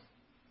him.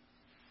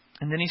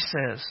 And then he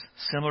says,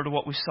 similar to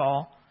what we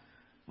saw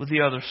with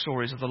the other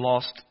stories of the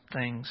lost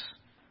things,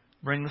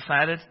 bring the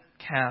fatted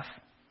calf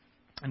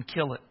and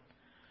kill it.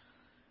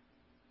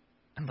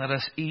 And let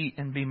us eat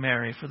and be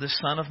merry. For this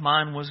son of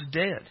mine was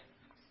dead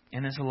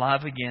and is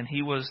alive again.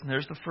 He was, and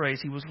there's the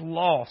phrase, he was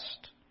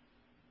lost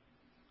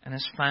and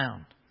is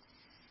found.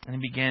 And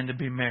he began to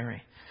be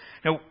merry.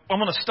 Now, I'm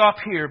going to stop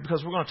here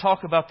because we're going to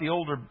talk about the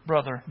older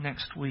brother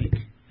next week.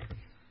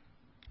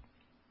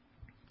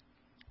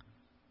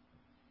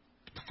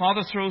 The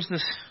father throws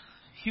this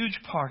huge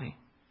party.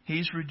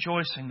 He's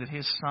rejoicing that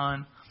his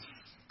son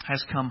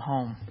has come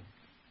home.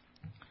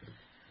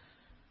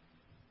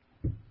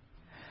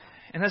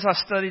 And as I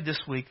studied this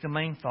week, the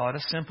main thought, a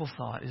simple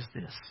thought, is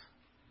this.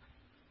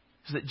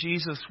 Is that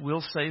Jesus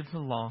will save the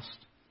lost.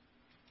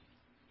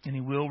 And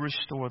He will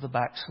restore the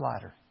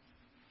backslider.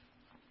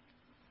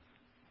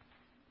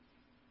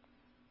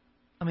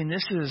 I mean,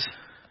 this is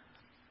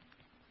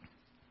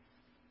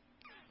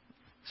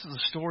the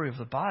story of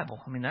the Bible.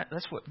 I mean,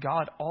 that's what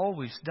God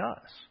always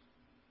does.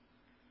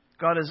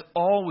 God is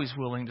always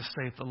willing to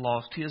save the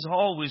lost. He is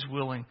always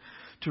willing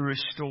to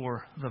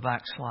restore the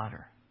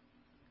backslider.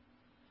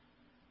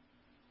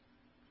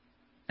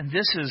 And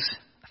this is,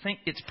 I think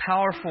it's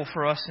powerful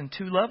for us in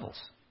two levels.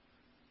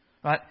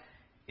 Right?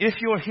 If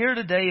you're here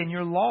today and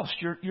you're lost,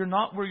 you're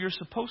not where you're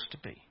supposed to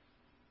be.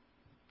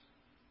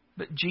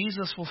 But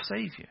Jesus will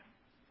save you.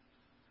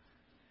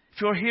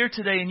 If you're here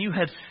today and you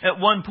had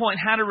at one point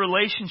had a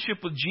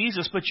relationship with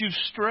Jesus, but you've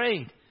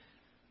strayed,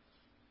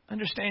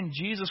 understand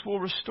Jesus will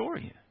restore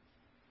you.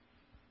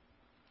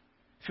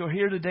 If you're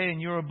here today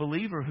and you're a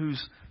believer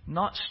who's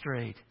not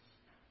strayed,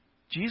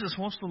 Jesus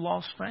wants the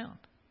lost found.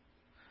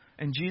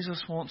 And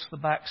Jesus wants the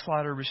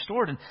backslider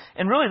restored.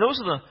 And really, those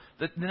are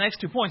the next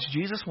 2 points.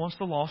 Jesus wants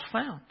the lost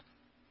found.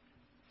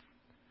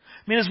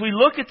 I mean, as we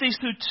look at these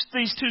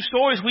two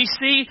stories, we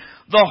see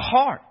the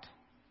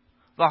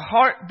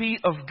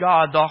heartbeat of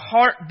God, the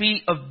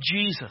heartbeat of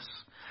Jesus.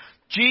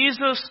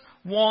 Jesus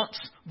wants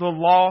the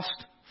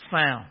lost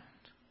found.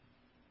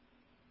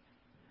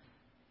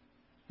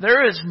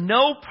 There is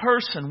no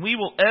person we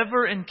will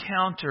ever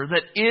encounter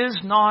that is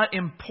not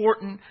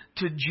important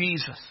to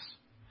Jesus.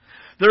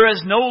 There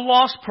is no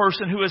lost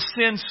person who has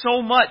sinned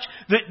so much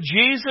that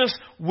Jesus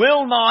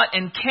will not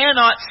and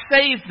cannot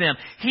save them.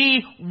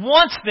 He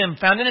wants them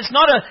found. And it's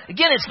not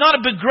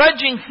a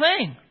begrudging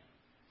thing.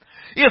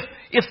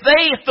 If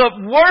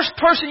the worst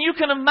person you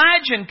can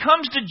imagine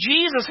comes to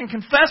Jesus and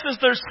confesses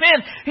their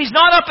sin, He's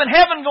not up in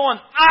heaven going,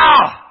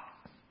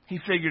 he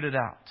figured it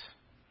out.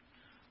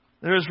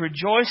 There is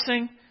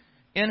rejoicing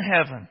in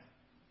heaven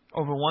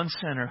over one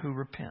sinner who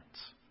repents.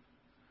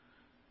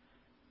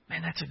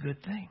 Man, that's a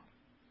good thing.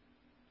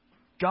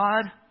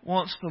 God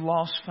wants the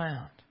lost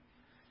found.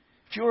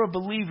 If you're a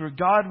believer,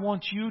 God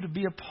wants you to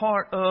be a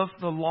part of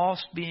the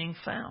lost being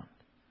found.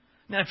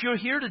 Now, if you're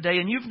here today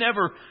and you've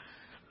never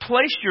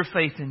placed your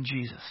faith in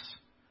Jesus,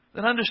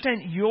 then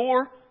understand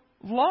you're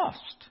lost.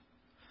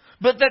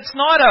 But that's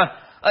not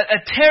a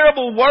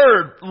terrible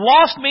word.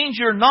 Lost means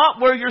you're not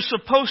where you're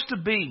supposed to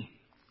be.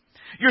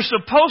 You're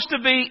supposed to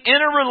be in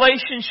a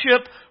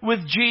relationship with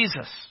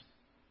Jesus,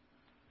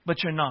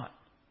 but you're not.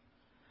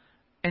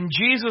 And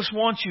Jesus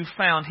wants you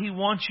found. He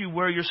wants you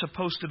where you're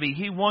supposed to be.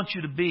 He wants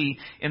you to be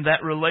in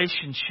that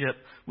relationship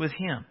with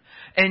Him.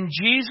 And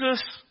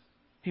Jesus,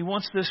 He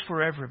wants this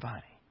for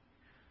everybody.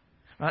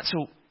 Right?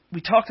 So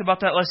we talked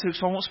about that last week,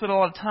 so I won't spend a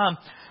lot of time.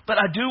 But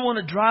I do want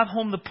to drive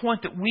home the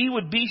point that we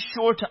would be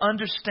sure to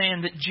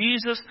understand that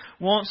Jesus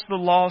wants the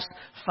lost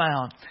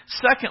found.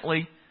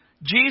 Secondly,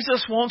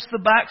 Jesus wants the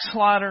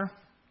backslider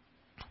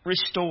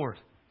restored.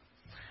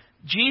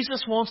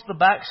 Jesus wants the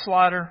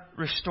backslider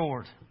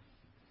restored.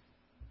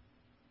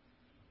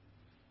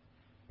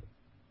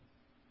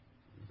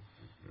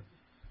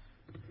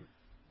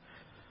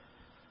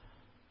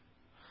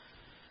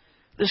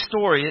 This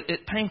story,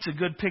 it paints a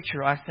good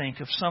picture, I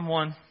think, of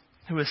someone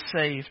who is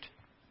saved,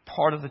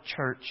 part of the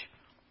church,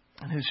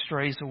 and who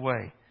strays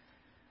away.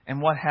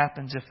 And what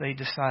happens if they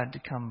decide to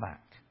come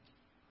back.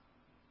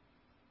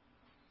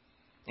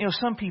 You know,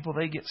 some people,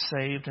 they get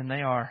saved and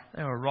they are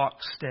rock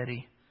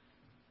steady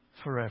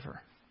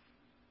forever.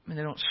 I mean,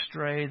 they don't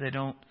stray,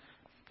 not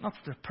that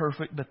they're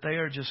perfect, but they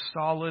are just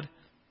solid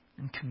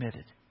and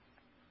committed.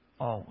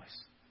 Always.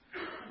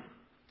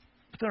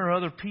 But there are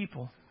other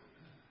people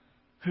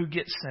who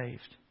get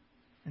saved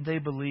and they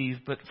believe,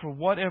 but for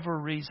whatever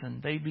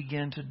reason, they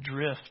begin to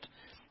drift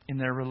in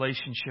their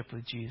relationship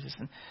with Jesus.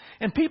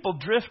 And people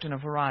drift in a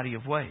variety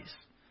of ways.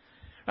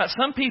 Right,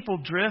 some people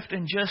drift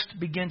and just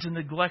begin to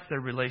neglect their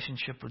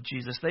relationship with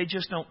Jesus. They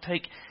just don't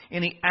take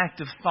any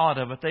active thought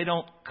of it. They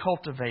don't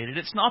cultivate it.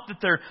 It's not that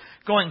they're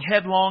going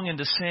headlong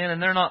into sin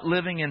and they're not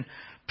living in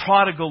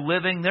prodigal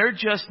living. They're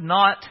just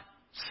not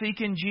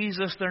seeking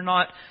Jesus. They're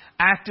not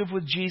active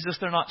with Jesus.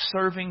 They're not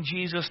serving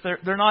Jesus.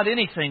 They're not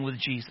anything with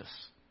Jesus.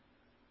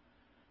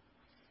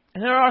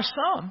 And there are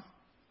some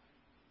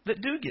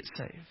that do get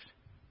saved.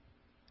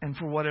 And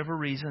for whatever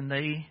reason,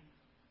 they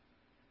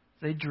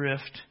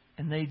drift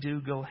and they do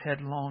go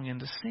headlong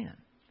into sin.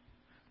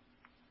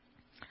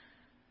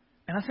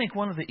 And I think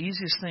one of the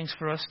easiest things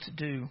for us to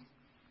do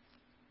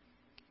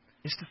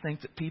is to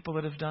think that people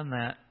that have done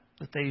that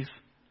they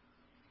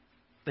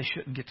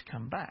shouldn't get to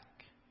come back.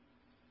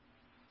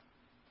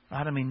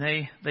 Right? I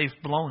mean, they've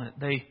blown it.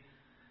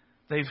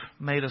 They've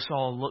made us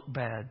all look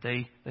bad.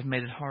 They've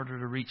made it harder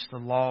to reach the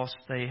lost.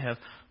 They have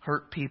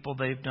hurt people.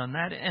 They've done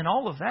that. And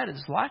all of that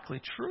is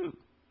likely true.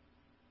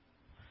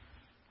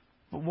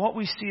 But what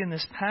we see in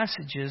this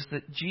passage is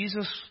that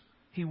Jesus,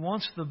 He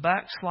wants the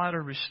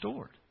backslider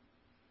restored.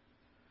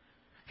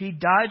 He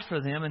died for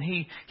them and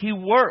He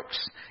works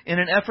in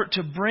an effort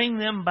to bring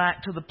them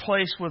back to the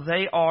place where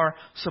they are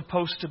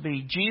supposed to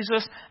be.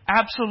 Jesus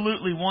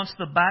absolutely wants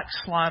the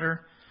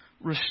backslider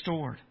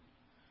restored.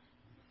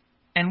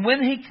 And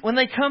when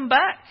they come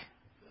back,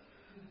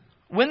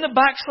 when the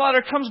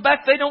backslider comes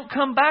back, they don't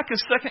come back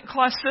as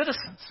second-class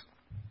citizens.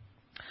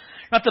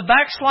 But the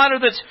backslider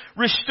that's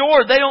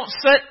restored, they don't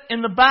sit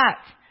in the back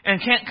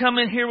and can't come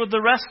in here with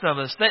the rest of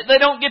us. They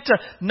don't get to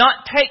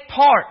not take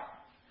part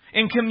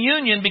in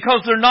communion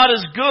because they're not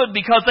as good,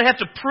 because they have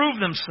to prove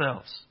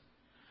themselves.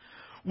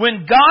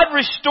 When God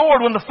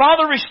restored, when the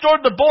Father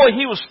restored the boy,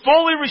 he was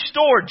fully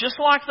restored, just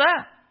like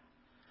that.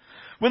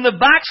 When the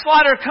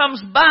backslider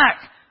comes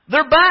back,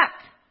 they're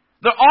back.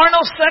 There are no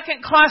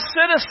second-class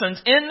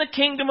citizens in the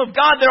kingdom of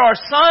God. There are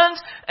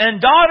sons and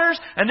daughters,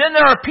 and then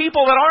there are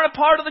people that aren't a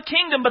part of the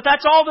kingdom, but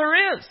that's all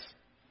there is.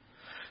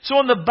 So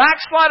when the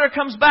backslider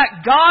comes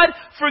back, God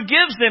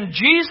forgives them.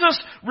 Jesus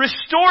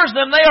restores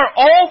them. They are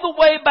all the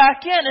way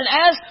back in. And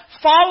as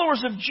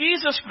followers of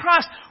Jesus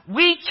Christ,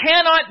 we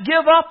cannot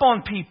give up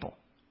on people.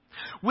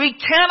 We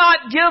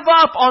cannot give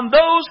up on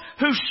those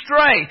who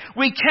stray.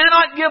 We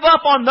cannot give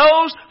up on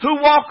those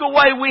who walk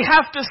away. We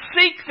have to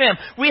seek them.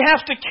 We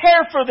have to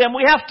care for them.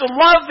 We have to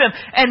love them.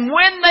 And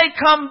when they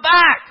come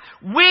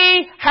back,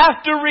 we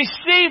have to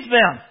receive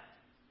them.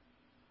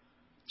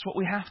 It's what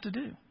we have to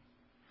do.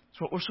 It's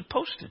what we're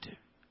supposed to do.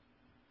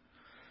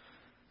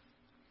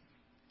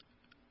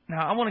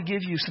 Now, I want to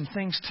give you some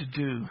things to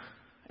do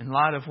in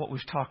light of what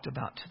we've talked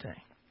about today,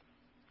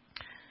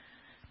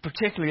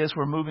 particularly as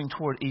we're moving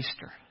toward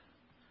Easter.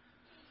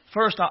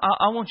 First,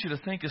 I want you to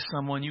think of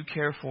someone you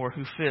care for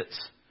who fits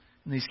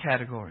in these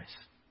categories.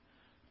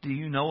 Do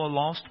you know a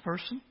lost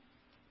person?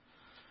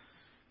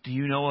 Do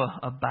you know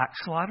a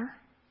backslider?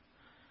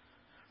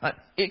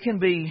 It can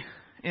be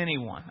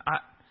anyone.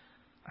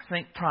 I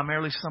think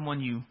primarily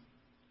someone you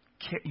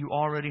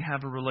already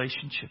have a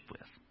relationship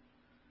with.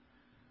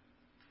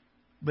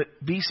 But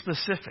be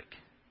specific.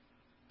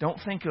 Don't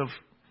think of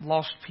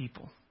lost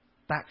people,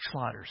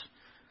 backsliders.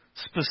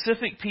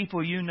 Specific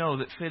people you know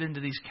that fit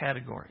into these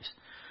categories.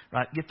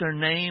 Right? Get their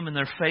name and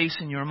their face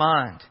in your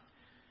mind.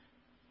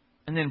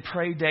 And then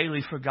pray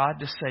daily for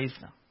God to save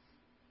them.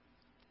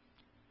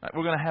 Right?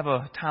 We're going to have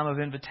a time of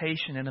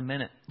invitation in a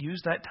minute.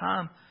 Use that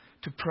time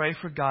to pray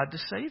for God to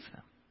save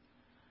them.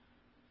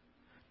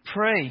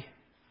 Pray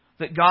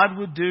that God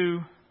would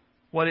do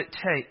what it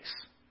takes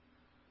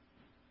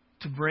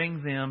to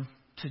bring them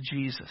to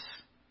Jesus.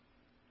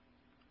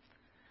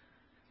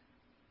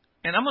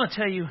 And I'm going to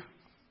tell you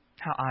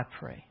how I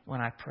pray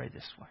when I pray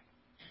this way.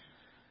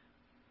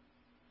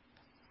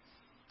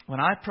 When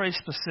I pray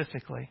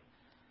specifically,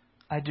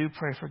 I do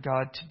pray for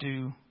God to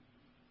do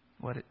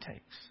what it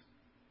takes.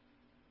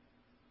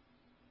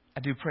 I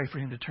do pray for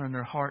Him to turn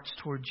their hearts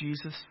toward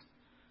Jesus.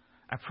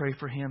 I pray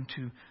for Him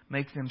to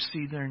make them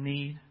see their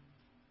need.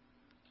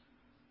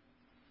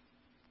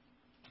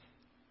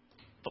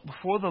 But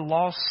before the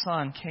lost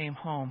son came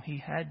home, he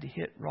had to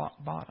hit rock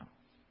bottom.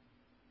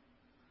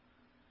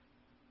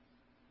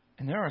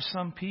 And there are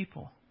some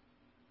people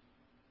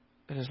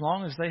But as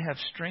long as they have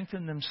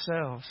strengthened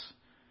themselves,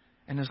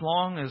 and as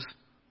long as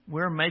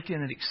we're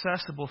making it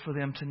accessible for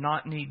them to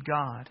not need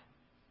God,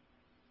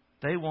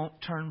 they won't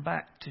turn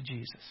back to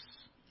Jesus.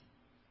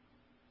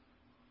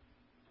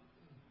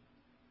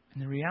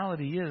 And the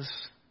reality is,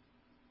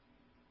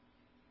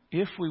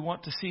 if we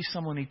want to see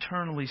someone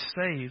eternally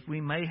saved, we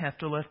may have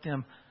to let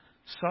them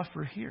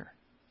suffer here.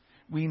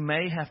 We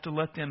may have to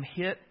let them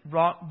hit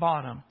rock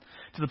bottom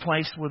to the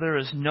place where there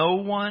is no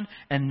one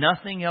and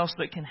nothing else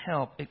that can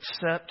help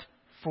except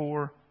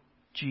for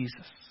Jesus.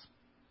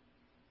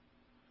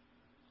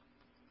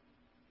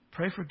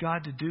 Pray for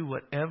God to do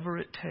whatever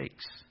it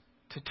takes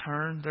to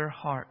turn their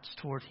hearts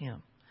toward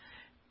Him.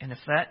 And if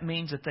that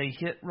means that they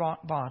hit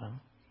rock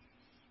bottom,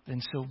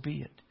 then so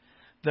be it.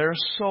 Their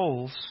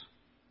souls,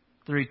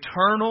 their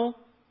eternal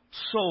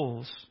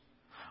souls,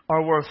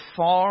 are worth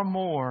far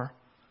more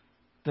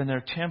than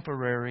their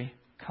temporary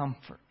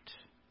comfort.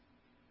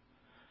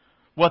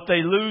 What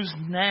they lose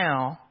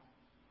now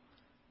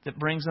that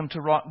brings them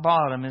to rock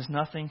bottom is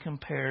nothing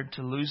compared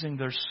to losing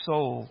their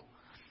soul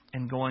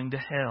and going to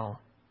hell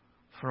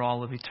for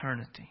all of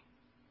eternity.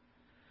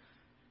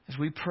 As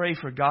we pray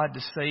for God to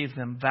save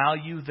them,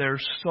 value their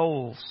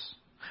souls,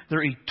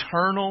 their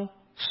eternal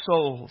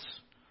souls,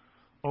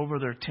 over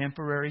their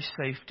temporary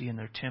safety and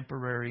their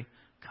temporary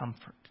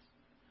comfort.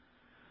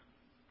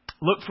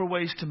 Look for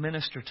ways to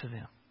minister to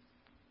them.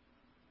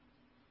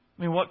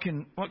 I mean, what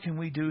can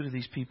we do to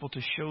these people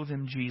to show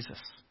them Jesus?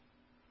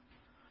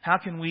 How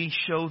can we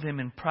show them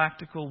in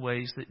practical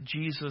ways that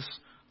Jesus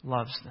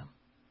loves them?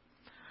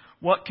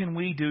 What can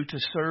we do to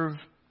serve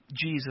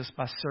Jesus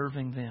by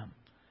serving them?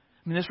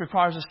 I mean, this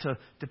requires us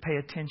to pay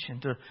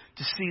attention, to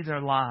see their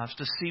lives,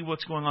 to see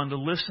what's going on, to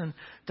listen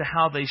to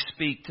how they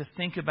speak, to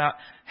think about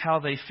how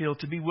they feel,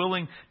 to be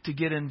willing to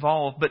get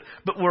involved.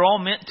 But we're all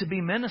meant to be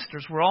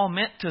ministers. We're all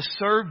meant to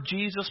serve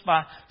Jesus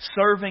by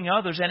serving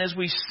others. And as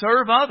we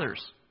serve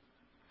others,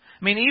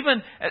 I mean,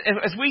 even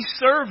as we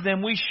serve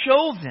them, we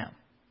show them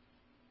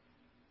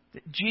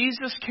that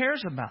Jesus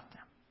cares about them.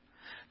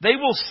 They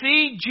will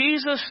see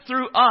Jesus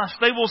through us.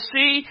 They will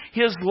see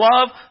His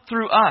love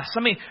through us.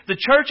 I mean, the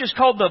church is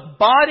called the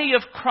body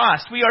of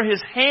Christ. We are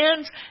His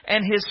hands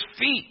and His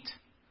feet,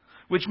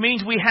 which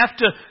means we have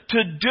to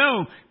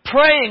do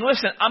praying.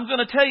 Listen, I'm going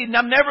to tell you,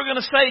 I'm never going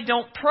to say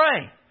don't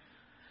pray.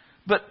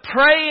 But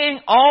praying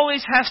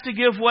always has to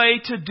give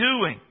way to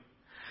doing.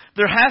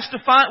 We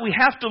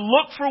have to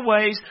look for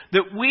ways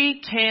that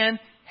we can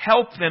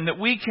help them, that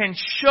we can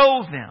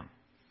show them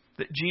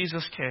that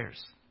Jesus cares.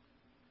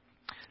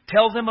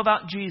 Tell them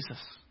about Jesus.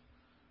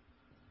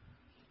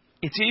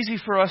 It's easy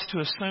for us to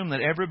assume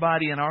that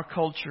everybody in our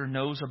culture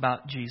knows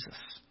about Jesus.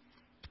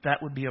 But that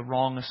would be a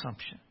wrong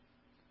assumption.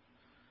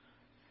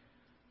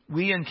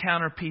 We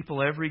encounter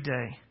people every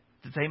day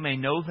that they may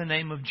know the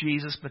name of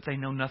Jesus, but they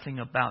know nothing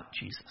about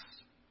Jesus.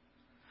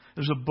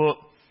 There's a book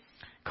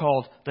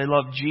called They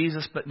Love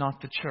Jesus But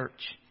Not the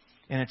Church.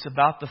 And it's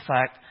about the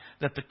fact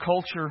that the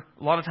culture,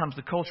 a lot of times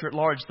the culture at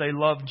large, they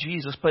love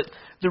Jesus. But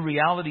the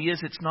reality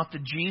is it's not the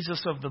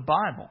Jesus of the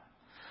Bible.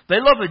 They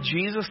love a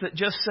Jesus that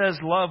just says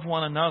love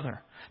one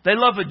another. They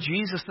love a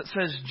Jesus that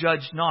says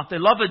judge not. They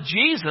love a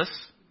Jesus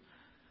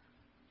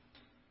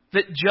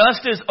that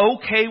just is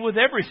okay with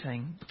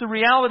everything. But the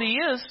reality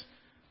is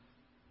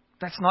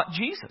that's not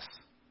Jesus.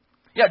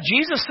 Yeah,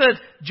 Jesus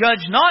said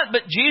judge not,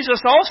 but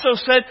Jesus also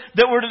said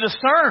that we're to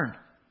discern.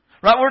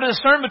 Right? We're to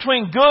discern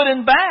between good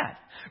and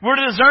bad. We're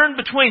to discern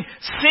between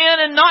sin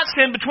and not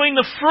sin, between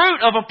the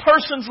fruit of a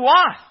person's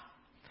life.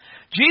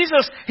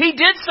 Jesus, He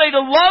did say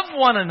to love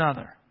one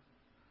another.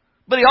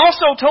 But He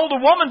also told a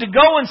woman to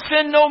go and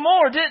sin no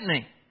more, didn't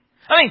He?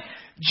 I mean,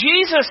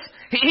 Jesus,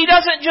 He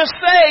doesn't just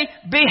say,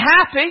 be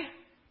happy.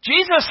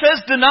 Jesus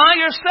says, deny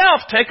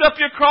yourself, take up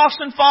your cross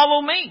and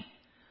follow me.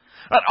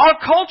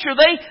 Our culture,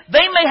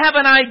 they may have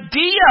an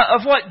idea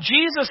of what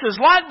Jesus is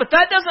like, but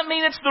that doesn't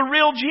mean it's the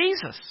real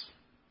Jesus.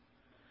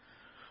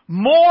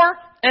 More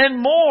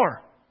and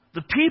more,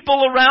 the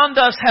people around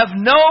us have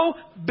no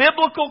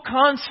biblical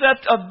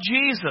concept of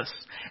Jesus.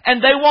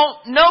 And they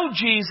won't know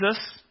Jesus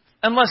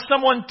unless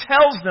someone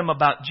tells them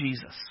about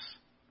Jesus.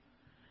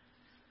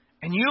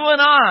 And you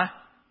and I,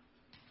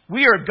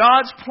 we are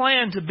God's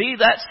plan to be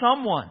that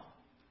someone.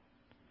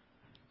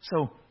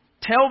 So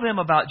tell them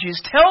about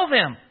Jesus. Tell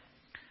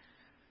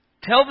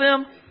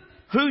them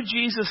who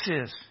Jesus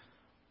is.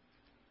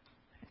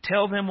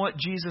 Tell them what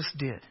Jesus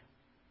did.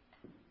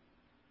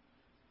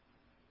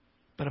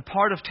 But a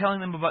part of telling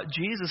them about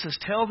Jesus is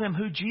tell them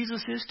who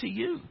Jesus is to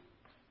you.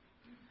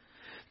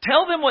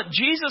 Tell them what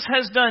Jesus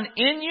has done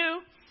in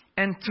you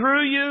and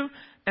through you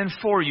and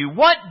for you.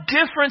 What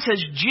difference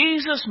has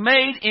Jesus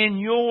made in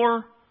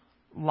your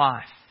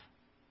life?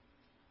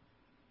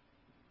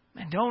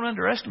 And don't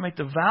underestimate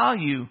the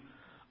value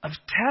of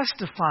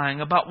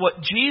testifying about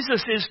what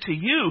Jesus is to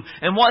you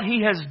and what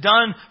He has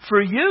done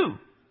for you.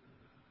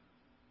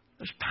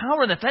 There's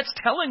power in that. That's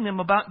telling them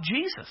about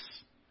Jesus.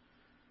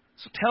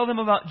 So tell them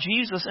about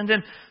Jesus and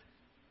then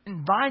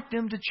invite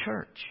them to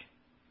church.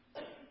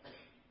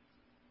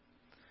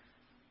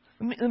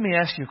 Let me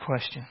ask you a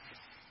question.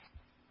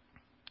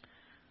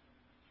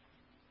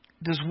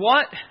 Does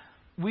what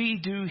we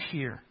do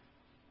here,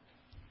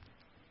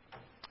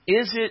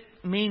 is it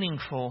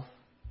meaningful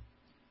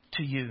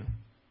to you?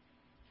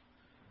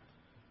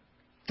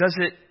 Does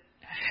it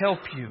help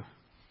you?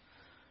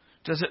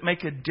 Does it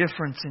make a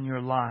difference in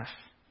your life?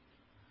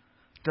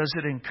 Does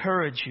it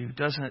encourage you?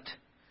 Does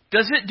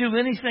it do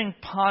anything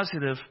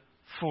positive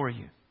for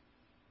you?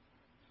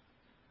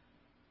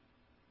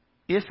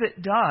 If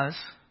it does,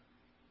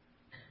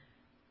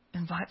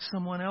 invite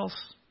someone else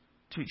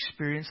to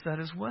experience that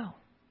as well.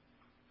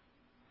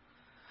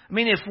 I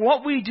mean, if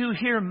what we do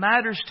here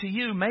matters to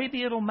you,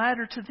 maybe it'll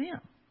matter to them.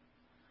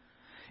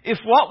 If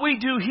what we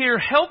do here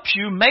helps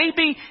you,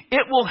 maybe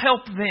it will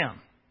help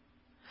them.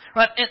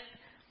 Right?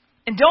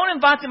 And don't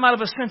invite them out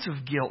of a sense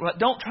of guilt. Right?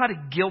 Don't try to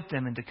guilt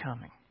them into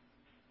coming.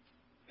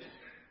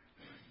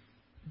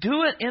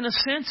 Do it in a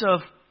sense of,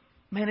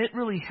 man, it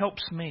really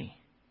helps me.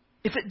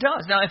 If it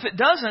does. Now, if it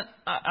doesn't,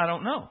 I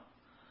don't know.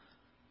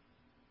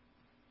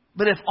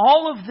 But if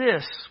all of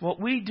this, what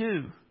we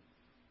do,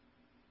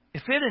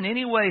 if it in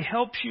any way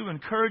helps you,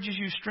 encourages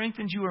you,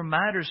 strengthens you, or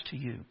matters to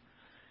you,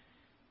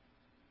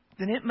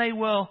 then it may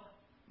well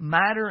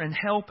matter and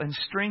help and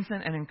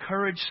strengthen and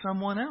encourage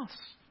someone else.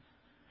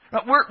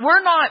 Right?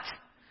 We're not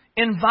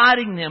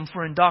inviting them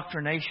for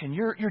indoctrination.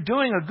 You're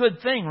doing a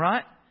good thing,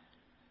 right?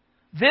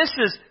 This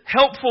is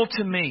helpful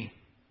to me.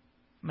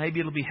 Maybe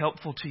it'll be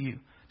helpful to you.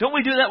 Don't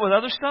we do that with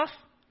other stuff?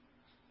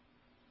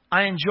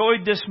 I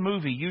enjoyed this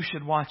movie. You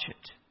should watch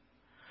it.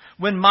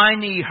 When my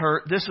knee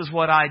hurt, this is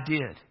what I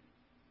did.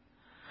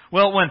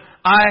 Well, when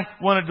I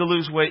wanted to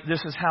lose weight,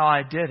 this is how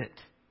I did it.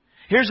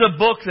 Here's a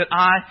book that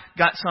I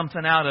got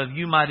something out of.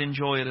 You might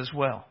enjoy it as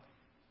well.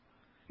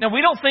 Now,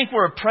 we don't think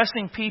we're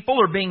oppressing people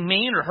or being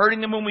mean or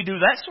hurting them when we do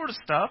that sort of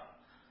stuff.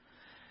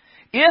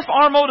 If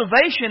our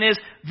motivation is,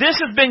 this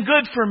has been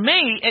good for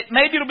me,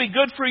 maybe it'll be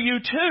good for you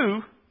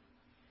too.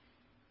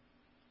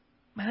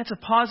 Man, that's a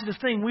positive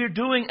thing. We're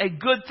doing a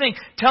good thing.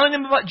 Telling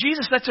them about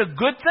Jesus, that's a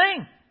good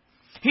thing.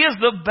 He is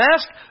the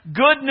best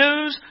good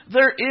news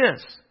there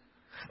is.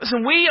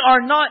 Listen, we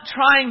are not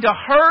trying to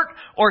hurt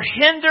or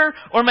hinder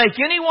or make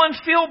anyone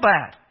feel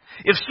bad.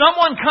 If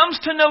someone comes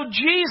to know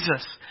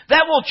Jesus,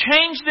 that will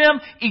change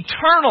them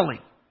eternally.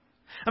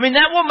 I mean,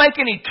 that will make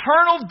an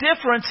eternal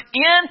difference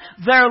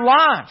in their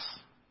lives.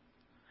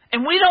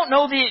 And we don't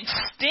know the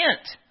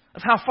extent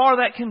of how far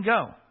that can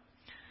go.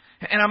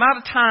 And I'm out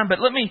of time, but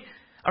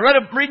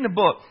reading a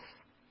book,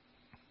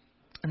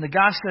 and the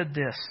guy said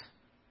this.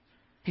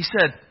 He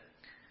said,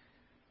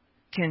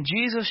 can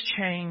Jesus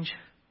change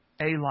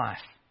a life?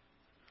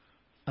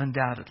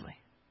 Undoubtedly.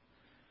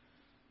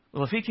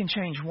 Well, if He can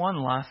change one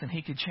life, then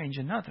He could change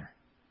another.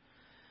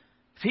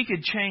 If He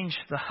could change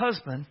the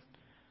husband,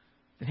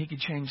 then He could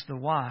change the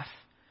wife.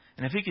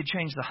 And if He could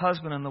change the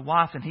husband and the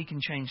wife, then He can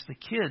change the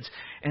kids.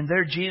 And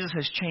there Jesus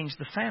has changed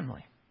the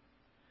family.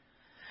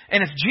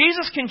 And if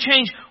Jesus can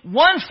change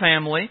one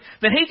family,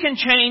 then He can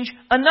change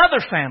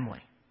another family.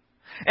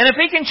 And if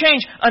He can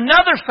change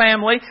another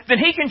family, then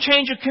He can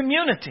change a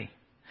community.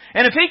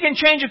 And if He can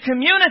change a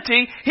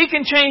community, He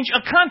can change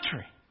a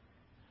country.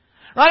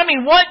 Right? I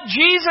mean, what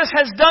Jesus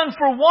has done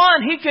for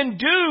one, He can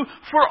do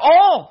for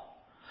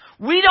all.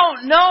 We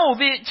don't know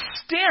the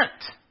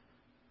extent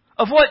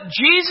of what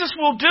Jesus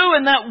will do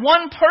in that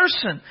one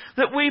person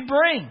that we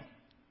bring.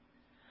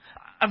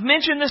 I've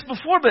mentioned this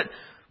before, but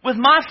with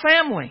my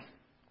family,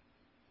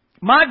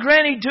 my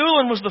Granny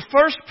Doolin was the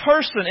first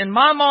person in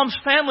my mom's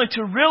family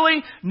to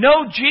really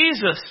know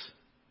Jesus.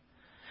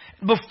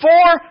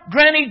 Before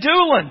Granny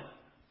Doolin,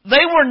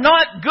 they were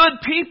not good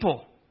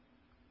people.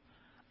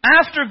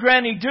 After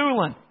Granny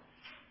Doolin,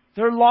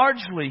 they're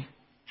largely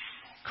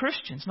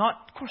Christians.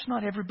 Of course,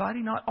 not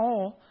everybody, not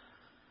all.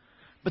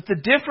 But the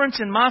difference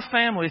in my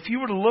family, if you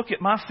were to look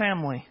at my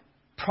family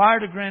prior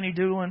to Granny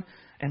Doolin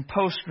and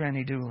post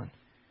Granny Doolin,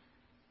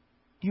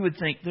 you would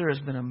think there has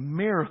been a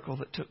miracle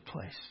that took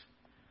place.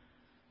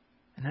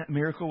 And that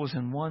miracle was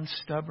in one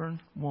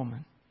stubborn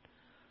woman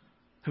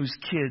whose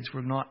kids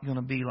were not going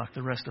to be like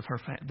the rest of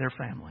their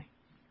family.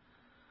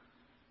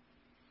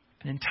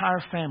 An entire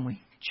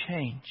family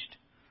changed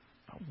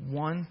by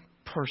one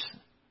person.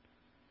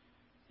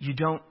 You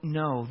don't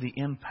know the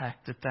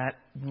impact that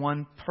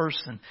one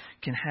person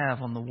can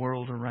have on the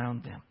world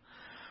around them.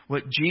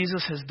 What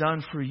Jesus has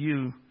done for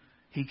you,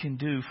 He can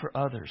do for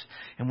others.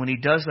 And when He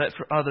does that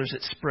for others,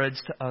 it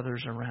spreads to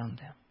others around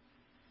them.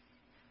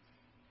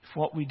 If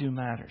what we do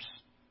matters,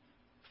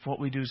 if what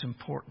we do is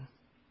important,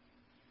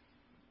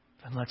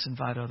 then let's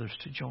invite others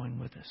to join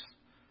with us.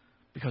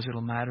 Because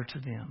it'll matter to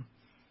them.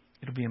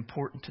 It'll be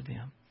important to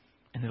them.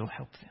 And it'll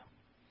help them.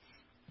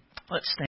 Let's stand.